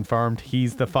was confirmed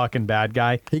he's the fucking bad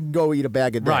guy. He can go eat a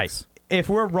bag of dicks. Right. If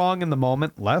we're wrong in the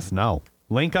moment, let us know.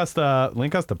 Link us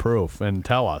the proof and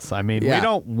tell us. I mean, we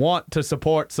don't want to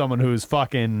support someone who's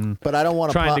fucking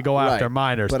trying to go after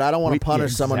minors. But I don't want to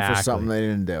punish someone for something they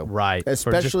didn't do. Right.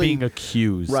 Especially for just being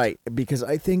accused. Right. Because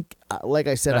I think, like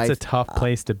I said, that's a tough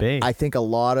place to be. I think a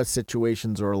lot of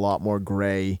situations are a lot more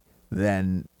gray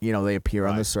than, they appear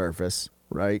on the surface.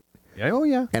 Right. Yeah. Oh,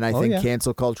 yeah. And I think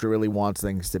cancel culture really wants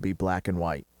things to be black and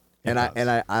white.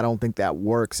 I don't think that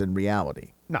works in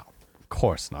reality. No. Of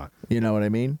course not. You know what I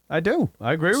mean? I do.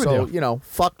 I agree with you. So,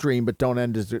 fuck Dream, but don't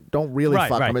really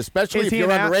fuck him, especially if you're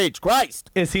underage.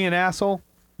 Christ. Is he an asshole?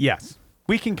 Yes.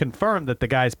 We can confirm that the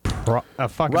guy's a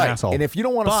fucking asshole. And if you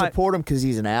don't want to support him because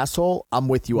he's an asshole, I'm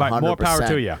with you 100%. More power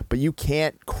to you. But you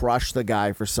can't crush the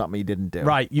guy for something he didn't do.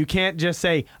 Right. You can't just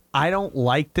say, I don't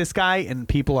like this guy, and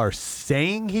people are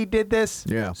saying he did this,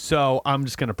 so I'm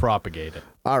just going to propagate it.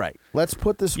 All right. Let's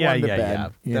put this one to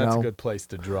bed. Yeah. That's a good place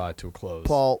to draw it to a close.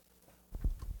 Paul,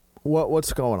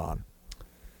 what's going on?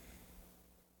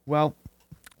 Well,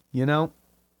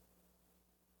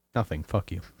 nothing.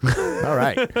 Fuck you. All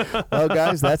right. Well,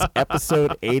 guys, that's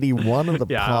episode 81 of the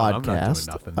podcast. I'm not doing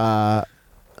nothing.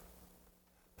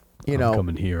 I'm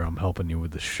coming here. I'm helping you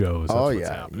with the shows. That's what's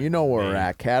happening. You know where we're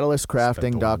at.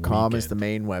 CatalystCrafting.com is the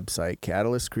main website.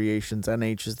 Catalyst Creations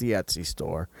NH is the Etsy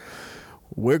store.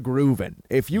 We're grooving.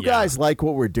 If you guys like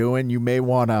what we're doing, you may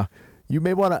want to,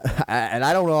 and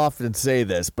I don't often say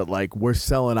this, but like we're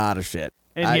selling out of shit.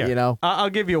 And I'll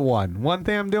give you one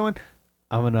thing I'm doing.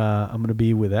 I'm gonna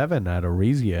be with Evan at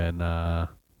Aresia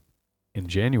in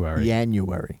January.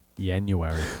 January.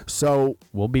 So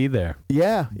we'll be there.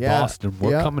 Yeah. Boston,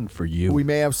 we're coming for you. We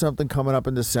may have something coming up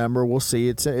in December. We'll see.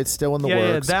 It's still in the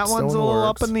works. Yeah, that one's a little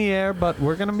up in the air, but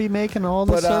we're gonna be making all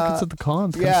the circuits of the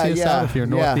cons. Come see us out if you're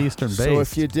northeastern based. So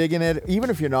if you're digging it, even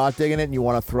if you're not digging it, and you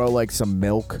want to throw like some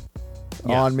milk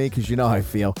on me, because you know how I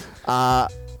feel,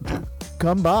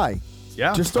 come by.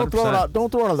 Yeah, just don't 100%. Throw it out.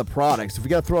 Don't throw it on the products. If you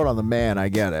got to throw it on the man, I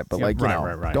get it. But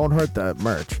don't hurt the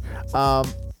merch.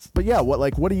 But yeah,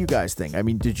 what do you guys think? I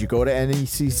mean, did you go to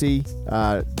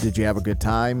NECC? Did you have a good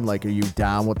time? Like, are you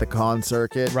down with the con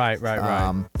circuit? Right.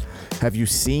 Have you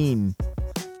seen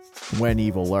When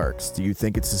Evil Lurks? Do you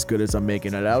think it's as good as I'm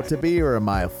making it out to be, or am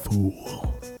I a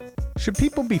fool? Should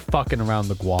people be fucking around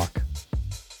the guac?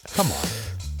 Come on.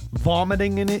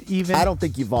 Vomiting in it even? I don't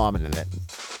think you vomit in it.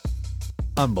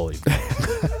 Unbelievable.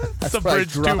 That's a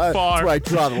bridge too far. That's where I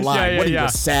draw the line. What are you, a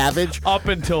savage? Up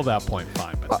until that point,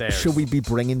 fine. But should we be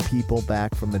bringing people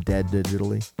back from the dead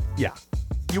digitally? Yeah.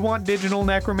 You want digital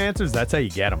necromancers? That's how you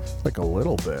get them. Like a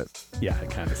little bit. Yeah,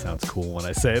 it kind of sounds cool when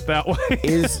I say it that way.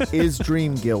 Is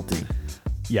Dream guilty?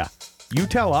 Yeah. You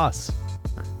tell us.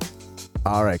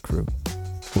 All right, crew.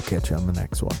 We'll catch you on the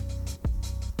next one.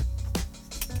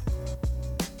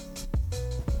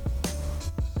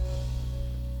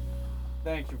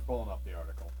 Thanks for pulling up the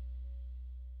article.